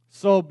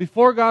 So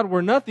before God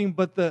we're nothing,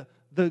 but the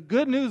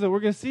good news that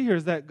we're going to see here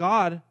is that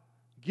God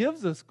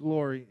gives us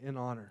glory and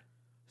honor.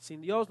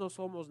 Sin Dios no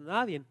somos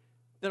nadie,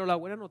 pero la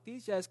buena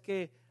noticia es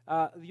que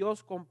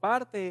Dios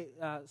comparte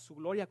su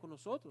gloria con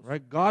nosotros.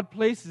 Right? God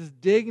places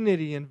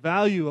dignity and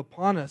value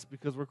upon us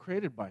because we're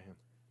created by Him.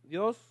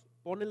 Dios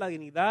pone la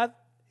dignidad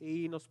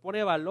y nos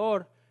pone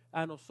valor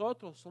a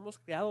nosotros, somos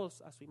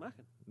creados a su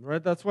imagen.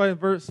 Right? That's why in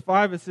verse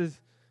 5 it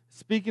says,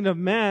 speaking of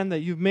man,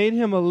 that you've made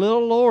him a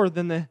little lower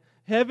than the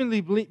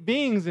heavenly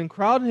beings and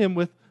crowned him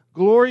with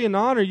glory and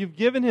honor. You've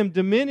given him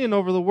dominion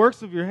over the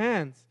works of your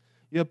hands.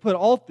 You have put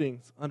all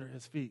things under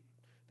his feet.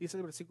 Dice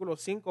el versículo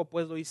 5,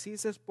 pues lo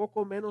hiciste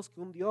poco menos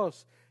que un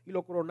Dios y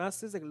lo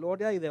coronaste de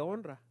gloria y de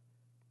honra.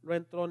 Lo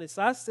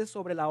entronezaste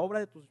sobre la obra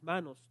de tus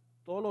manos.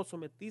 Todo lo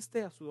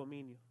sometiste a su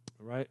dominio.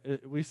 Right?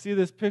 We see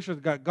this picture.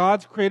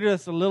 God's created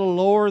us a little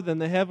lower than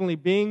the heavenly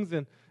beings,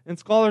 and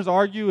scholars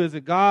argue, is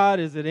it God,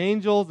 is it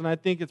angels? And I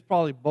think it's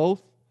probably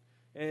both.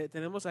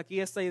 Tenemos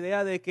aquí esta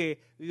idea de que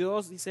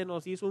Dios dice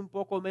nos hizo un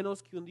poco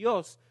menos que un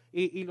Dios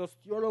y los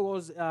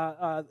teólogos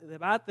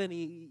debaten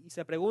y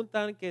se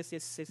preguntan que si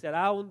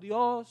será un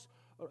Dios,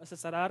 o se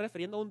estará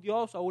refiriendo a un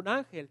Dios o a un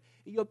ángel,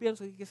 y yo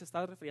pienso que se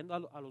está refiriendo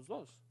a los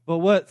dos. But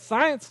what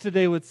science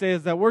today would say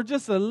is that we're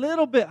just a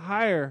little bit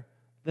higher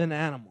than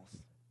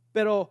animals.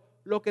 Pero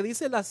lo que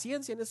dice la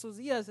ciencia en estos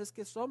días es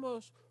que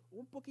somos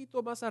un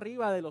poquito más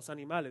arriba de los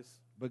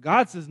animales. But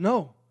God says,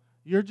 no,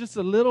 you're just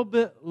a little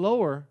bit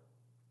lower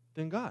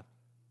than God.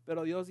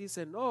 Pero Dios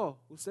dice, no,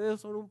 ustedes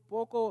son un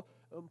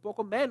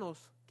poco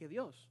menos que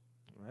Dios.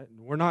 Right?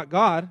 We're not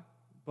God,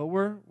 but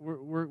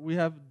we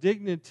have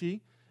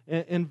dignity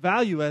and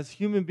value as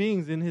human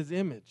beings in His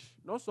image.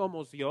 No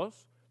somos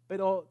Dios,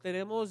 pero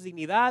tenemos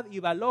dignidad y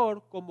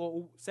valor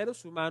como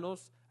seres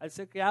humanos al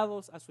ser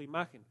creados a su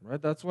imagen.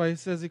 Right? That's why He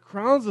says He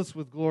crowns us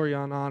with glory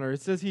and honor.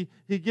 It says He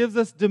gives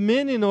us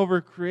dominion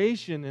over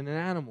creation and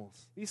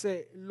animals.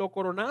 Dice, lo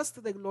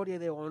coronaste de gloria y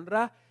de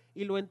honra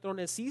y lo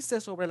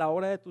entroneciste sobre la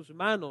obra de tus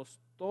manos.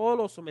 Todo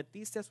lo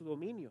sometiste a su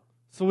dominio.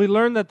 So we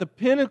learn that the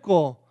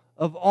pinnacle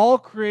of all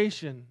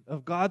creation,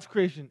 of God's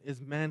creation,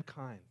 is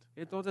mankind.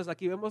 Entonces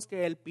aquí vemos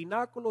que el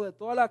pináculo de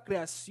toda la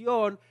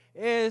creación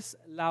es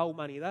la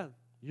humanidad.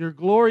 Your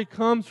glory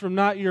comes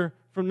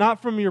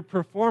not from your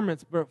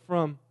performance, but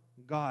from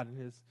God and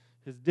His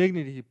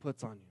dignity He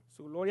puts on you.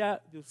 Su gloria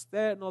de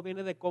usted no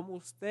viene de cómo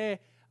usted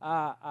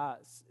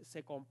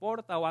se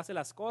comporta o hace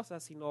las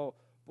cosas, sino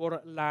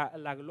por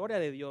la gloria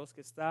de Dios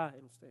que está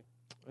en usted.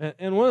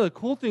 And one of the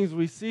cool things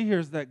we see here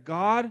is that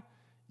God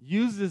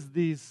uses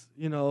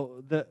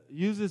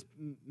uses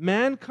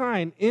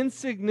mankind,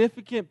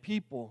 insignificant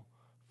people,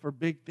 for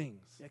big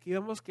things. Y aquí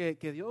vemos que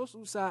Dios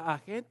usa a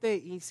gente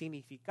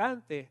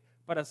insignificante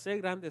para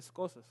hacer grandes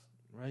cosas.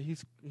 Right?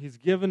 He's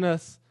given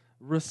us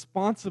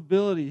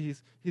responsibility.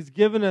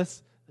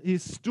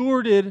 He's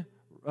stewarded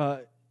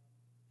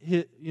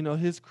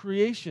His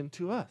creation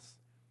to us.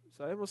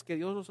 Sabemos que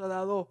Dios nos ha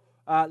dado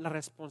la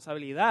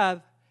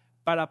responsabilidad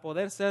para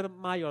poder ser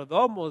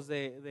mayordomos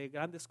de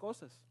grandes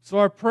cosas. So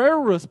our prayer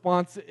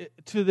response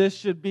to this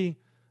should be,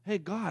 hey,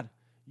 God,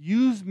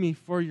 use me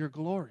for your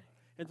glory.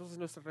 Entonces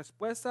nuestra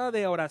respuesta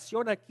de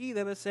oración aquí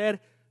debe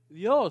ser,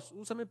 Dios,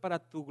 úsame para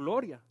tu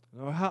gloria.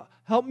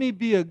 Help me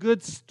be a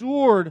good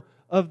steward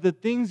of the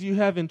things you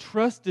have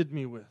entrusted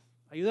me with.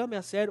 Ayúdame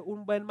a ser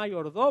un buen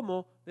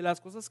mayordomo de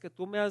las cosas que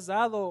tú me has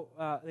dado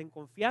en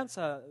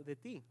confianza de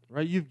ti.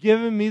 Right? You've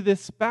given me this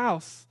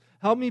spouse.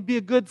 Help me be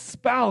a good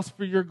spouse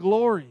for your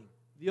glory.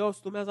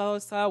 Dios, tú me has dado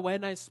esta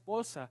buena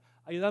esposa.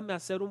 Ayúdame a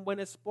ser un buen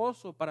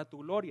esposo para tu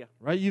gloria.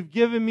 Right? You've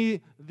given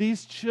me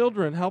these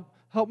children.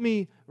 Help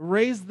me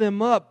raise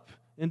them up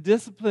in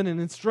discipline and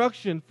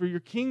instruction for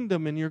your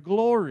kingdom and your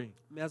glory.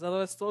 Me has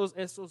dado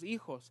estos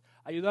hijos.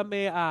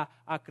 Ayúdame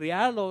a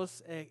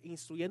criarlos,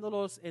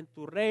 instruyéndolos en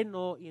tu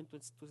reino y en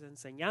tus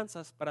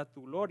enseñanzas para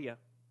tu gloria.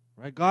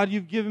 Right? God,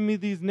 you've given me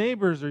these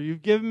neighbors, or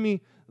you've given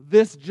me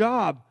this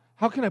job.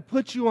 How can I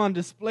put you on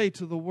display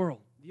to the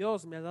world?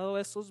 Dios, me has dado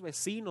estos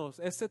vecinos,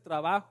 este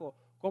trabajo.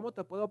 ¿Cómo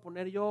te puedo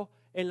poner yo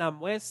en la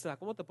muestra?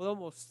 ¿Cómo te puedo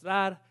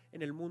mostrar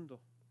en el mundo?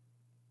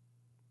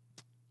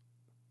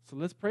 So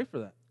let's pray for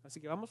that.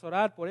 Así que vamos a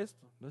orar por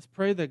esto. Let's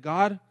pray that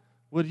God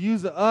would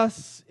use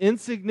us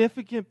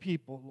insignificant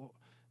people,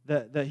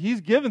 that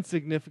He's given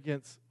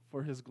significance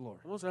for His glory.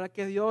 Vamos a ver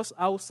que Dios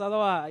ha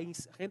usado a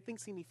gente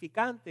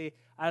insignificante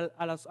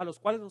a los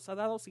cuales nos ha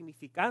dado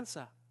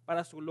significancia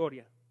para su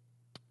gloria.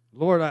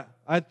 Lord,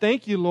 I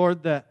thank you,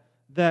 Lord,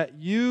 that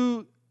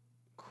you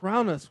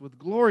crown us with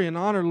glory and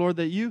honor, Lord,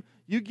 that you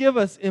give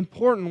us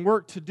important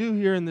work to do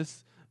here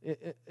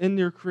in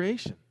your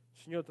creation.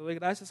 Señor, te doy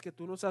gracias que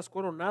tú nos has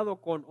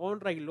coronado con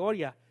honra y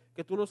gloria,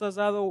 que tú nos has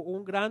dado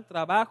un gran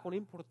trabajo, un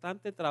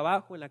importante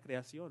trabajo en la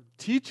creación.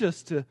 Teach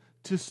us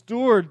to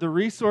steward the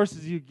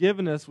resources you've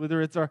given us,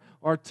 whether it's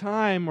our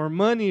time or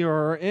money or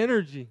our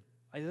energy.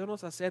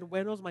 Ayúdanos a ser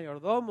buenos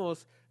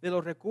mayordomos de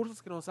los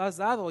recursos que nos has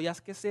dado, ya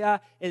que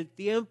sea el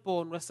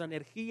tiempo, nuestra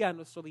energía,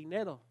 nuestro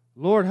dinero.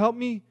 Lord, help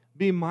me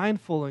be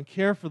mindful and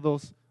care for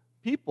those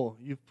people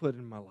you've put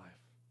in my life.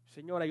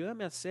 Señor,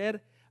 ayúdame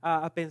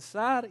a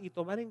pensar y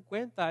tomar en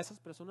cuenta a esas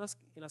personas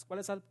en las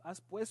cuales has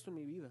puesto en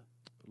mi vida.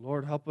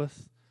 Lord, help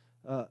us,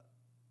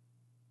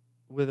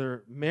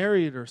 whether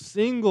married or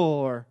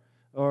single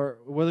or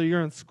whether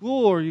you're in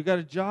school or you got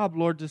a job,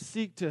 Lord, to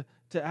seek to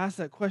ask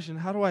that question,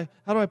 how do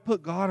I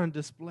put God on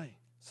display?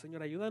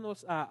 Señor,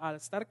 ayúdanos al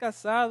estar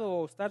casado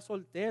o estar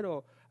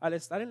soltero, al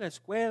estar en la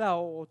escuela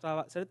o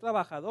ser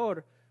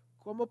trabajador,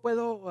 ¿cómo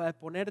puedo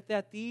ponerte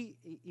a ti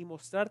y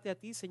mostrarte a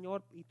ti,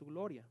 Señor, y tu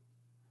gloria?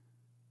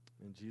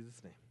 In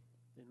Jesus' name,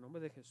 En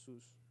nombre de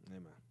Jesús.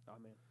 amen.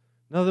 Amén.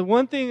 Now, the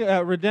one thing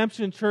at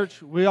Redemption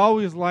Church we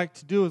always like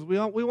to do is we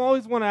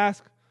always want to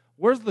ask,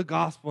 where's the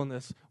gospel in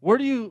this? Where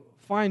do you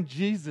find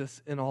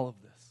Jesus in all of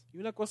this? Y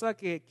una cosa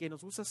que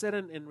nos gusta hacer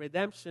en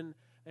Redemption,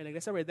 en la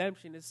iglesia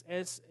Redemption,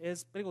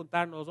 es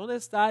preguntarnos, ¿dónde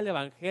está el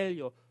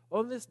evangelio?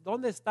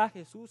 ¿Dónde está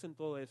Jesús en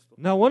todo esto?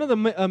 Now, one of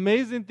the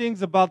amazing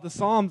things about the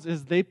Psalms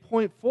is they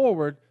point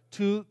forward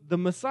to the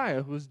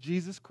Messiah, who is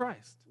Jesus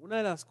Christ. Una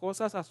de las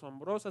cosas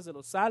asombrosas de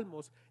los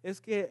salmos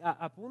es que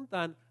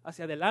apuntan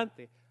hacia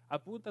adelante,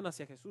 apuntan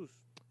hacia Jesús.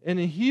 And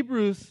in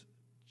Hebrews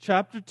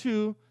chapter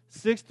 2,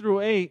 6 through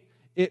 8,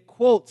 it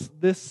quotes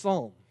this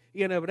psalm.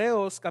 Y en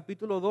Hebreos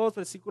capítulo 2,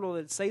 versículo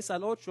del 6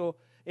 al 8,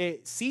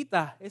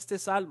 cita este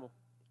salmo.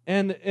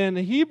 And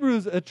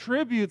Hebrews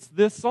attributes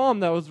this psalm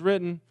that was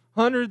written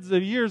hundreds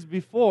of years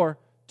before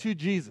to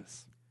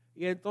Jesus.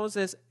 Y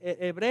entonces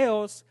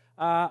Hebreos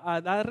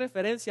da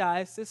referencia a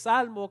este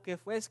salmo que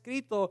fue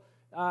escrito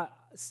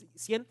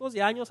cientos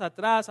de años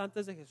atrás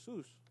antes de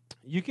Jesús.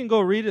 You can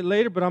go read it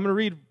later, but I'm going to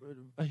read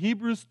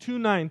Hebrews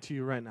 2:9 to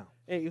you right now.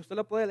 Y usted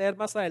lo puede leer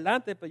más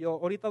adelante, pero yo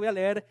ahorita voy a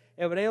leer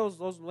Hebreos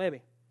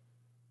 2:9.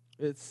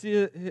 It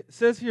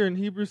says here in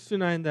Hebrews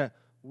 2:9 that,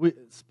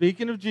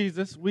 speaking of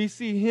Jesus, we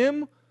see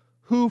him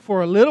who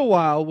for a little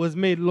while was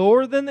made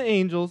lower than the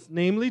angels,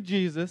 namely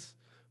Jesus,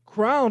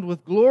 crowned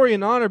with glory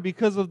and honor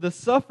because of the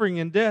suffering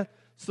and death,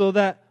 so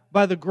that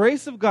by the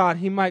grace of God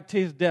he might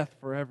taste death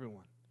for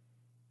everyone.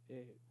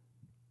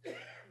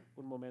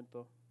 Un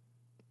momento.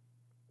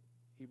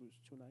 Hebrews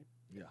 2:9.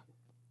 Yeah.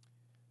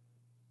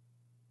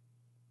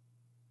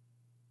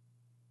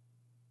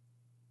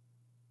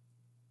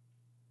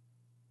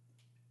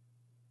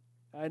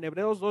 En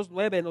Hebreos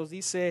 2:9 nos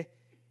dice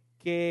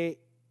que,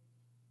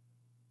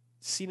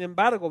 sin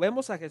embargo,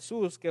 vemos a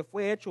Jesús que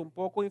fue hecho un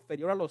poco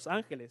inferior a los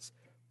ángeles,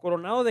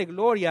 coronado de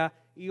gloria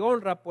y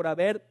honra por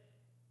haber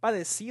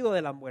padecido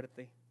de la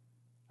muerte.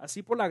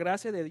 Así, por la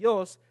gracia de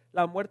Dios,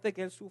 la muerte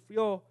que él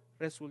sufrió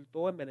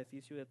resultó en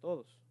beneficio de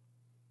todos.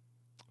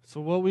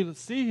 So what we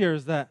see here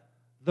is that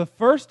the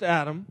first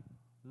Adam,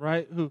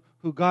 right,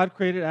 who God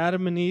created,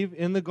 Adam and Eve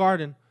in the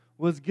garden,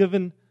 was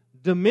given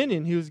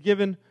dominion. He was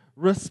given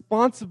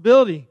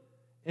responsibility,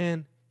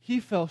 and he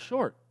fell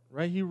short,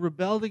 right? He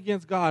rebelled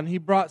against God, and he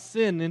brought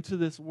sin into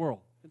this world.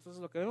 Entonces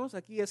lo que vemos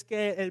aquí es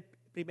que el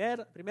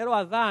primero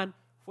Adán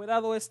fue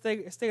dado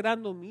este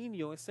gran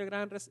dominio, esta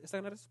gran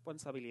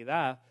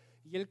responsabilidad,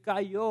 y él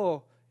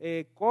cayó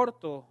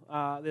corto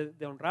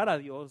de honrar a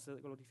Dios, de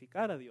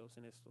glorificar a Dios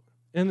en esto.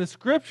 And the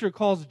scripture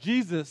calls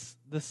Jesus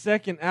the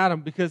second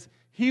Adam because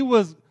he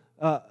was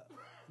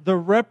the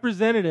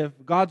representative,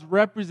 God's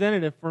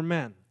representative for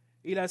man.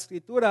 Y la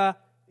escritura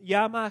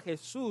llama a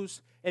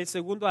Jesús el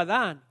segundo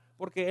Adán,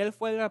 porque él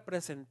fue el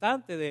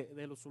representante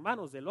de los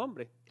humanos, del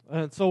hombre.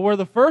 And so where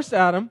the first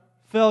Adam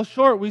fell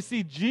short, we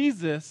see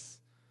Jesus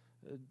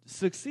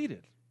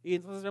succeeded. Y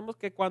entonces vemos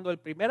que cuando el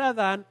primer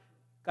Adán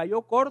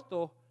cayó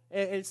corto,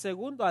 el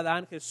segundo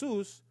Adán,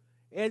 Jesús,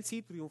 él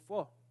sí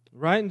triunfó.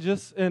 Right?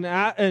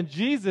 And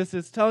Jesus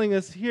is telling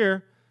us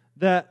here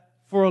that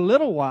for a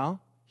little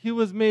while, he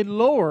was made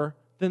lower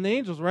than the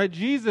angels, right?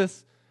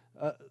 Jesus,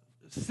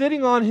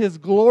 sitting on his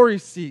glory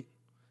seat,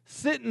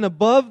 sitting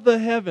above the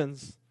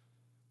heavens,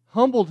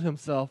 humbled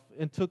himself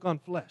and took on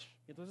flesh.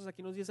 Entonces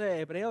aquí nos dice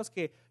Hebreos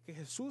que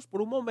Jesús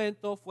por un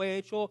momento fue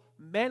hecho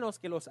menos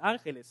que los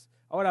ángeles.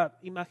 Ahora,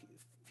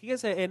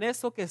 fíjese en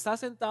esto que está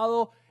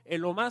sentado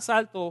en lo más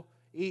alto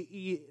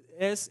y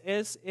es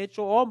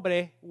hecho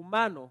hombre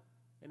humano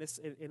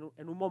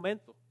en un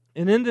momento.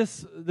 And in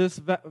this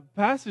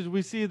passage,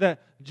 we see that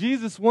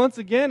Jesus once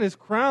again is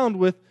crowned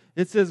with,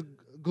 it says,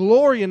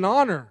 glory and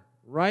honor,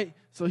 right?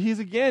 So he's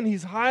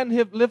high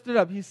and lifted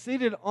up. He's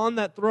seated on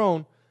that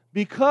throne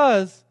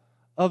because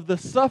of the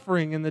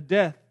suffering and the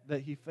death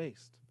that he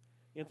faced.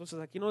 Y entonces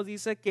aquí nos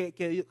dice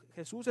que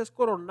Jesús es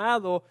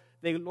coronado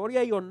de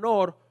gloria y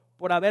honor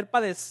por haber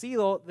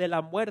padecido de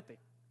la muerte.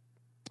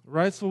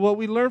 Right? So what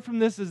we learn from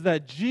this is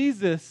that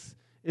Jesus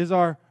is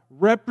our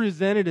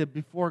representative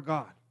before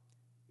God.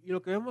 Y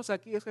lo que vemos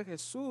aquí es que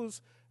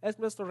Jesús es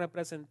nuestro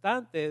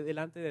representante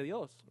delante de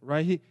Dios.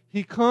 Right?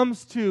 He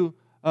comes to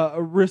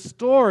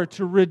restore,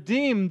 to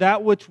redeem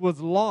that which was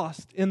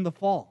lost in the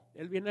fall.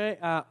 Él viene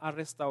a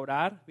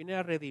restaurar, viene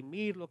a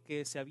redimir lo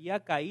que se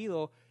había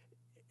caído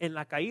en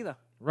la caída.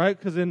 Right?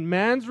 Because in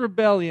man's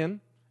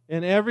rebellion,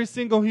 and every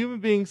single human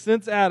being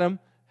since Adam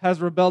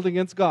has rebelled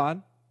against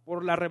God.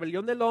 Por la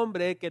rebelión del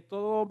hombre, que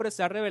todo hombre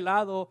se ha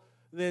rebelado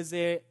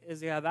desde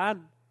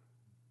Adán.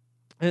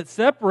 It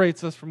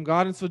separates us from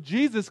God, and so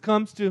Jesus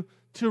comes to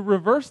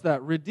reverse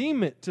that,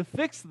 redeem it, to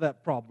fix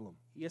that problem.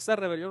 Y esa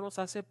rebelión nos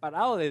ha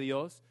separado de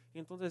Dios. Y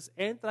entonces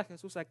entra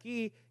Jesús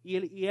aquí y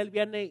él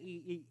viene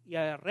y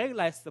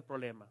arregla este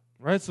problema.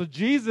 Right? So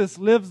Jesus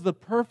lives the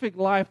perfect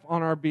life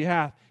on our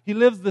behalf. He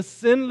lives the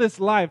sinless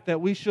life that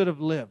we should have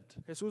lived.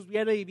 Jesús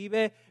viene y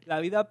vive la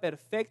vida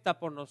perfecta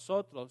por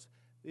nosotros.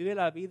 Vive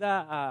la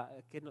vida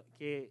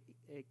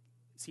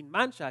sin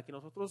mancha que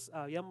nosotros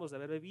habíamos de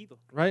haber vivido.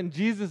 Right? And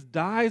Jesus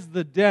dies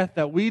the death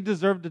that we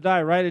deserve to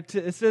die, right?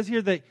 It says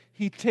here that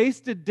he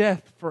tasted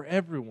death for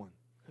everyone.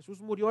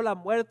 Jesús murió la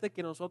muerte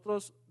que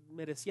nosotros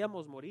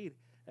merecíamos morir.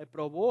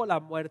 Probó la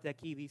muerte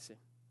aquí, dice.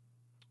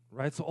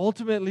 Right? So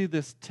ultimately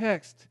this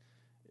text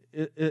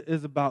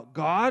is about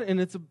God, and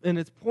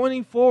it's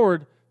pointing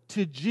forward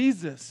to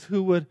Jesus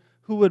who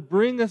would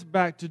bring us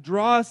back, to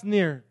draw us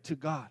near to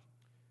God.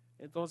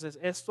 Entonces,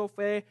 esto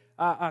fue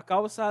a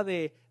causa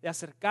de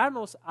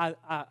acercarnos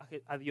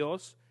a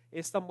Dios.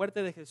 Esta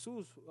muerte de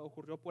Jesús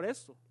ocurrió por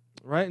esto.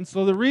 Right? And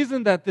so the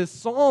reason that this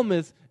psalm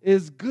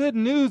is good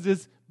news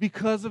is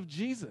because of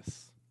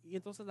Jesus. Y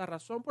entonces la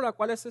razón por la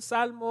cual este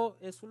salmo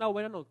es una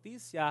buena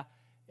noticia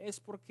es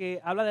porque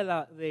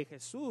habla de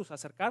Jesús,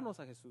 acercarnos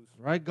a Jesús.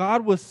 Right?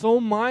 God was so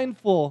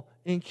mindful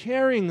and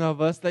caring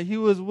of us that he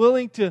was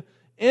willing to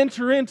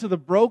enter into the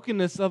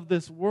brokenness of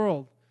this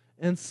world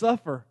and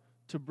suffer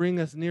to bring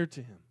us near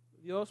to him.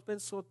 Dios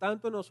pensó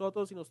tanto en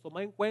nosotros y nos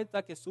tomó en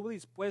cuenta que estuvo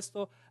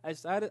dispuesto a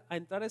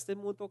entrar a este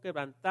mundo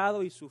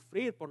quebrantado y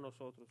sufrir por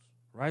nosotros.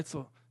 Right?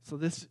 So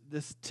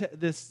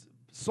this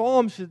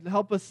psalm should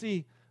help us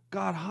see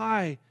God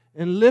high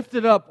and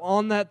lifted up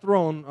on that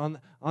throne,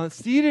 on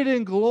seated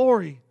in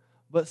glory,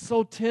 but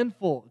so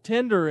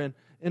tender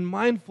and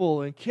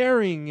mindful and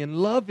caring and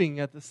loving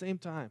at the same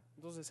time.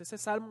 Entonces ese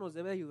salmo nos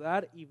debe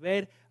ayudar y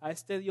ver a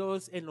este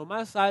Dios en lo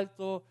más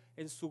alto,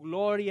 en su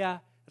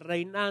gloria,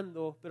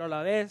 reinando, pero a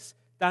la vez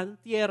tan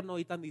tierno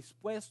y tan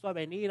dispuesto a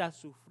venir a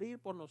sufrir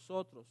por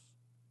nosotros.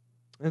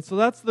 And so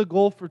that's the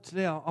goal for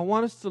today. I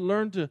want us to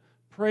learn to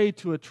pray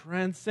to a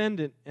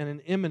transcendent and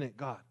an immanent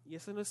God. Y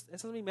esa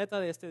es mi meta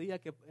de este día,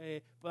 que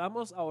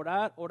podamos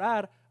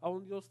orar a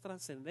un Dios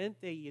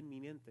trascendente y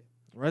inminente.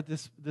 Right?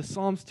 This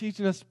psalm's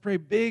teaching us to pray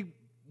big,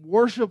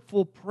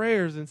 worshipful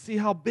prayers and see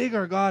how big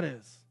our God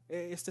is.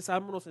 Este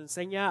salmo nos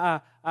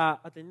enseña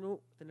a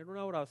tener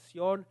una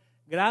oración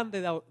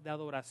grande de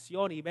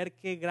adoración y ver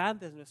qué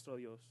grande es nuestro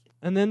Dios.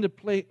 And then to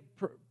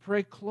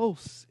pray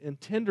close and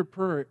tender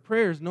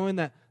prayers, knowing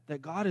that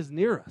God is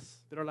near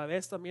us. Pero a la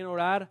vez también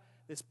orar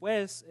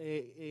después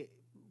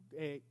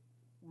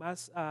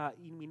más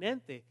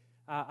inminente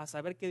a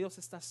saber que Dios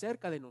está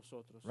cerca de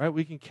nosotros. Right?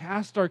 We can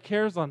cast our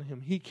cares on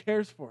him. He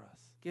cares for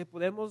us. Que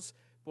podemos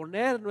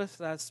poner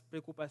nuestras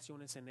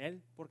preocupaciones en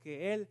Él,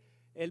 porque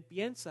Él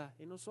piensa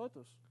en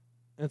nosotros.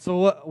 And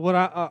so what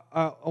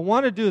I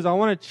want to do is I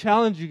want to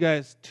challenge you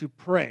guys to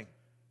pray.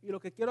 Y lo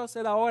que quiero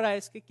hacer ahora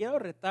es que quiero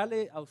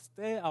retarle a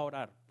usted a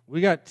orar.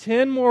 We got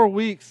 10 more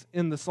weeks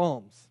in the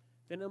Psalms.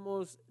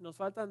 Nos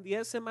faltan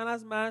 10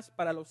 semanas más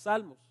para los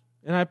salmos.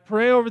 And I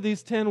pray over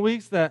these 10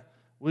 weeks that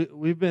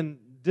we've been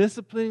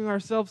disciplining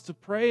ourselves to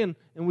pray, and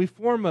we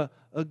form a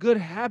good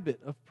habit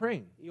of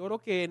praying. Y oro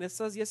que en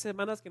estas 10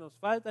 semanas que nos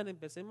faltan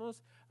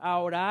empecemos a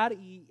orar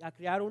y a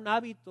crear un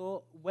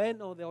hábito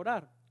bueno de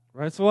orar.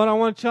 Right? So what I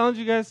want to challenge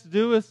you guys to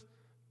do is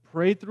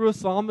pray through a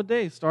psalm a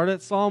day. Start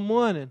at Psalm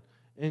 1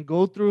 and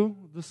go through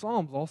the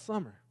Psalms all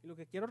summer. Y lo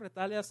que quiero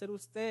retarle a hacer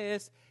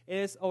usted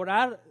es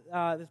orar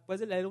después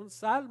de leer un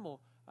salmo.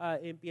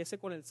 Empiece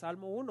con el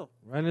Salmo 1.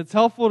 Right? And it's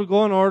helpful to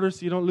go in order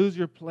so you don't lose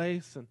your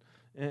place,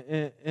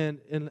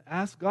 and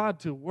ask God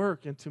to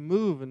work and to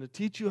move and to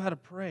teach you how to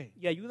pray.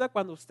 Y ayuda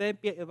cuando usted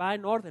va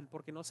en orden,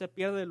 porque no se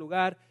pierde el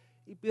lugar,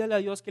 y pídele a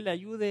Dios que le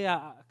ayude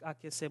a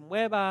que se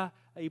mueva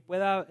y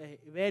pueda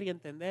ver y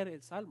entender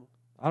el Salmo.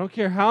 I don't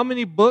care how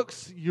many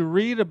books you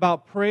read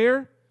about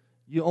prayer,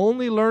 you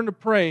only learn to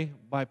pray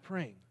by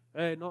praying.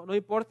 No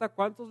importa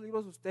cuántos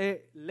libros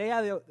usted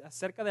lea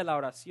acerca de la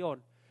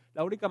oración,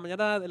 la única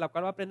manera de la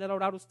cual va a aprender a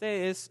orar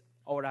usted es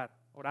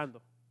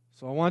orando.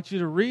 So I want you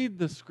to read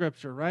the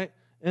scripture, right?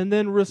 And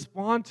then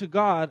respond to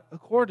God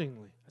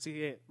accordingly. Así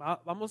que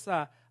vamos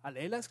a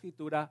leer la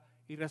escritura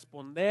y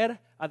responder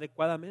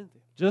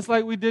adecuadamente. Just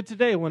like we did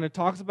today when it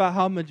talks about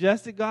how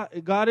majestic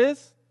God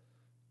is,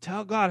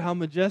 tell God how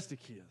majestic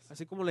He is.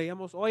 Así como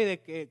leíamos hoy de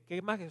que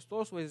qué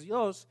majestuoso es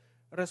Dios,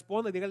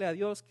 responde, dígale a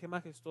Dios qué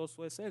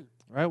majestuoso es Él.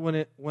 Right?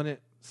 When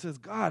it says,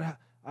 God,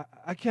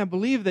 I can't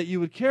believe that you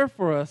would care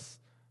for us,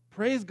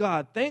 praise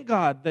God, thank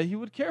God that He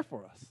would care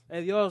for us.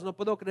 Dios, no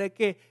puedo creer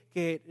que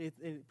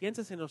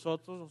pienses en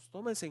nosotros, nos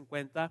tomes en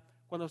cuenta.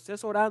 Cuando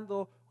estés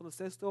orando, cuando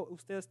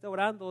usted esté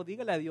orando,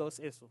 dígale a Dios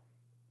eso.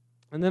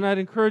 And then I'd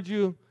encourage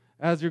you,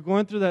 as you're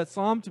going through that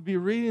psalm, to be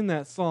reading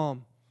that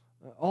psalm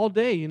all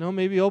day. You know,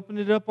 maybe open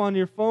it up on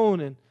your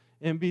phone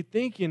and be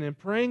thinking and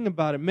praying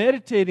about it,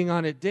 meditating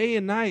on it day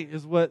and night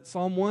is what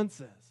Psalm 1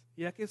 says.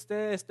 Ya que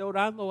usted esté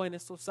orando en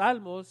estos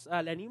salmos,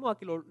 le animo a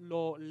que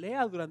lo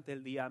lea durante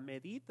el día,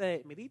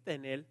 medite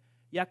en él.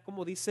 Ya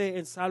como dice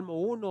en Salmo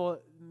 1,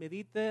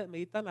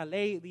 medita en la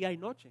ley día y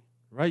noche.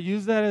 Right?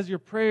 Use that as your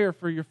prayer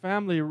for your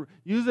family.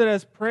 Use it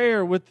as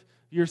prayer with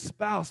your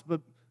spouse, but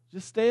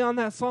just stay on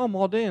that psalm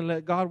all day and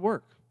let God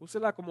work.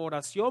 Úsela como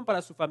oración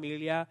para su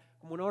familia,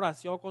 como una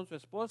oración con su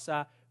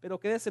esposa, pero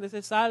quédese en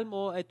ese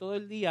salmo todo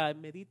el día,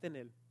 medite en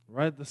él.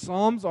 Right? The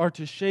psalms are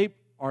to shape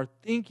our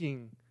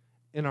thinking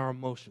and our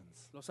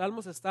emotions. Los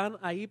salmos están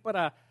ahí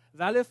para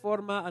darle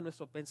forma a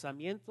nuestros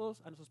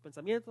pensamientos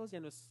y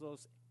a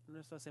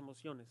nuestras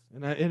emociones.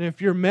 And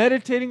if you're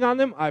meditating on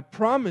them, I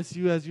promise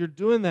you, as you're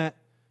doing that,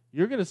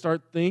 you're going to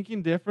start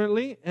thinking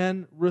differently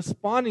and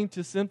responding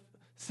to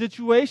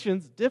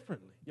situations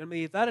differently. Y al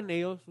meditar en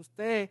ellos,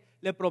 usted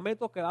le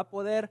prometo que va a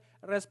poder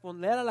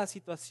responder a las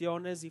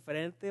situaciones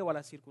diferentes o a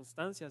las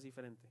circunstancias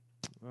diferentes.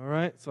 All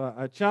right, so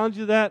I challenge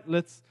you that.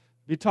 Let's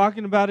be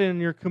talking about it in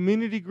your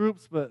community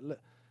groups, but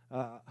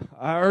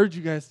I urge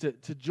you guys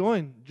to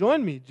join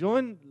me.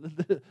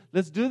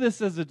 Let's do this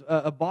as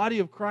a body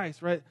of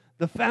Christ, right?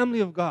 The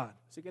family of God.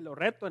 Así que lo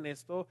reto en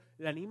esto,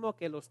 le animo a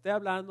que lo esté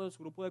hablando en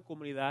su grupo de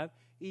comunidad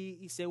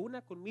y se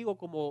una conmigo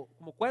como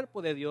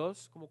cuerpo de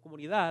Dios, como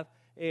comunidad,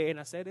 en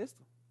hacer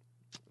esto.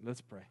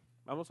 Let's pray.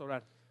 Vamos a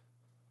orar.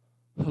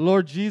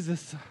 Lord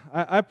Jesus,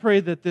 I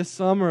pray that this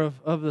summer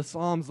of the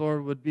Psalms,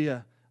 Lord, would be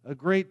a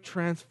great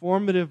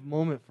transformative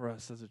moment for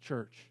us as a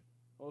church.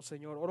 Oh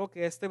Señor, oro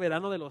que este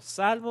verano de los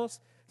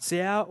salmos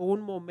sea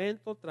un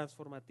momento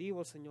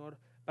transformativo, Señor,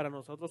 para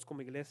nosotros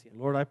como iglesia.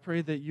 Lord, I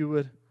pray that you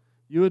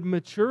would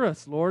mature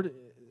us, Lord,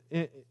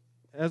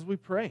 as we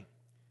pray.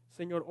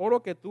 Señor, oro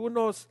que tú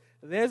nos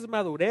des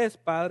madurez,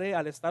 Padre,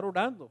 al estar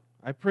orando.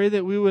 I pray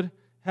that we would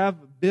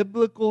have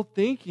biblical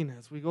thinking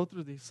as we go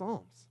through these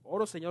Psalms.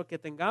 Oro, Señor, que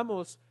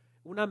tengamos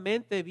una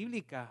mente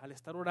bíblica al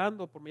estar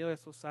orando por medio de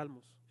estos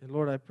salmos. And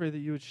Lord, I pray that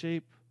you would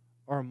shape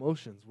our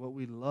emotions, what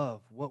we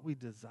love, what we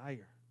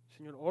desire.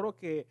 Señor, oro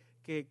que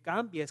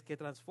cambies, que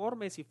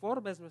transformes y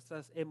formes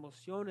nuestras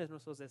emociones,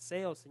 nuestros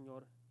deseos,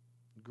 Señor.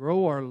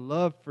 Grow our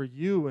love for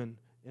you and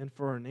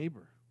for our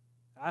neighbor.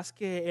 Haz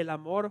que el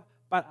amor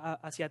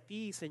hacia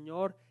ti,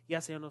 Señor, y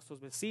hacia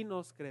nuestros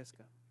vecinos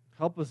crezca.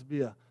 Help us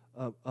be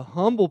a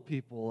humble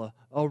people,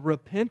 a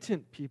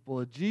repentant people,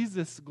 a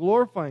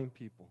Jesus-glorifying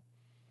people.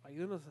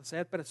 Ayúdanos a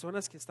ser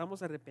personas que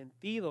estamos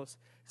arrepentidos,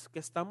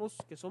 que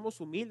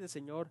somos humildes,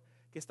 Señor,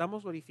 que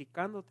estamos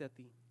glorificándote a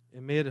ti.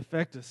 And may it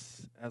affect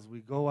us as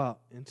we go out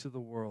into the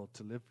world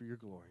to live for your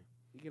glory.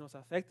 Y que nos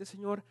afecte,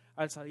 Señor,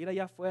 al salir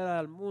allá afuera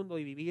del mundo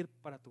y vivir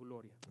para tu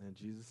gloria. In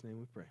Jesus' name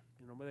we pray.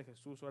 En nombre de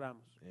Jesús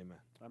oramos. Amen.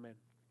 Amén.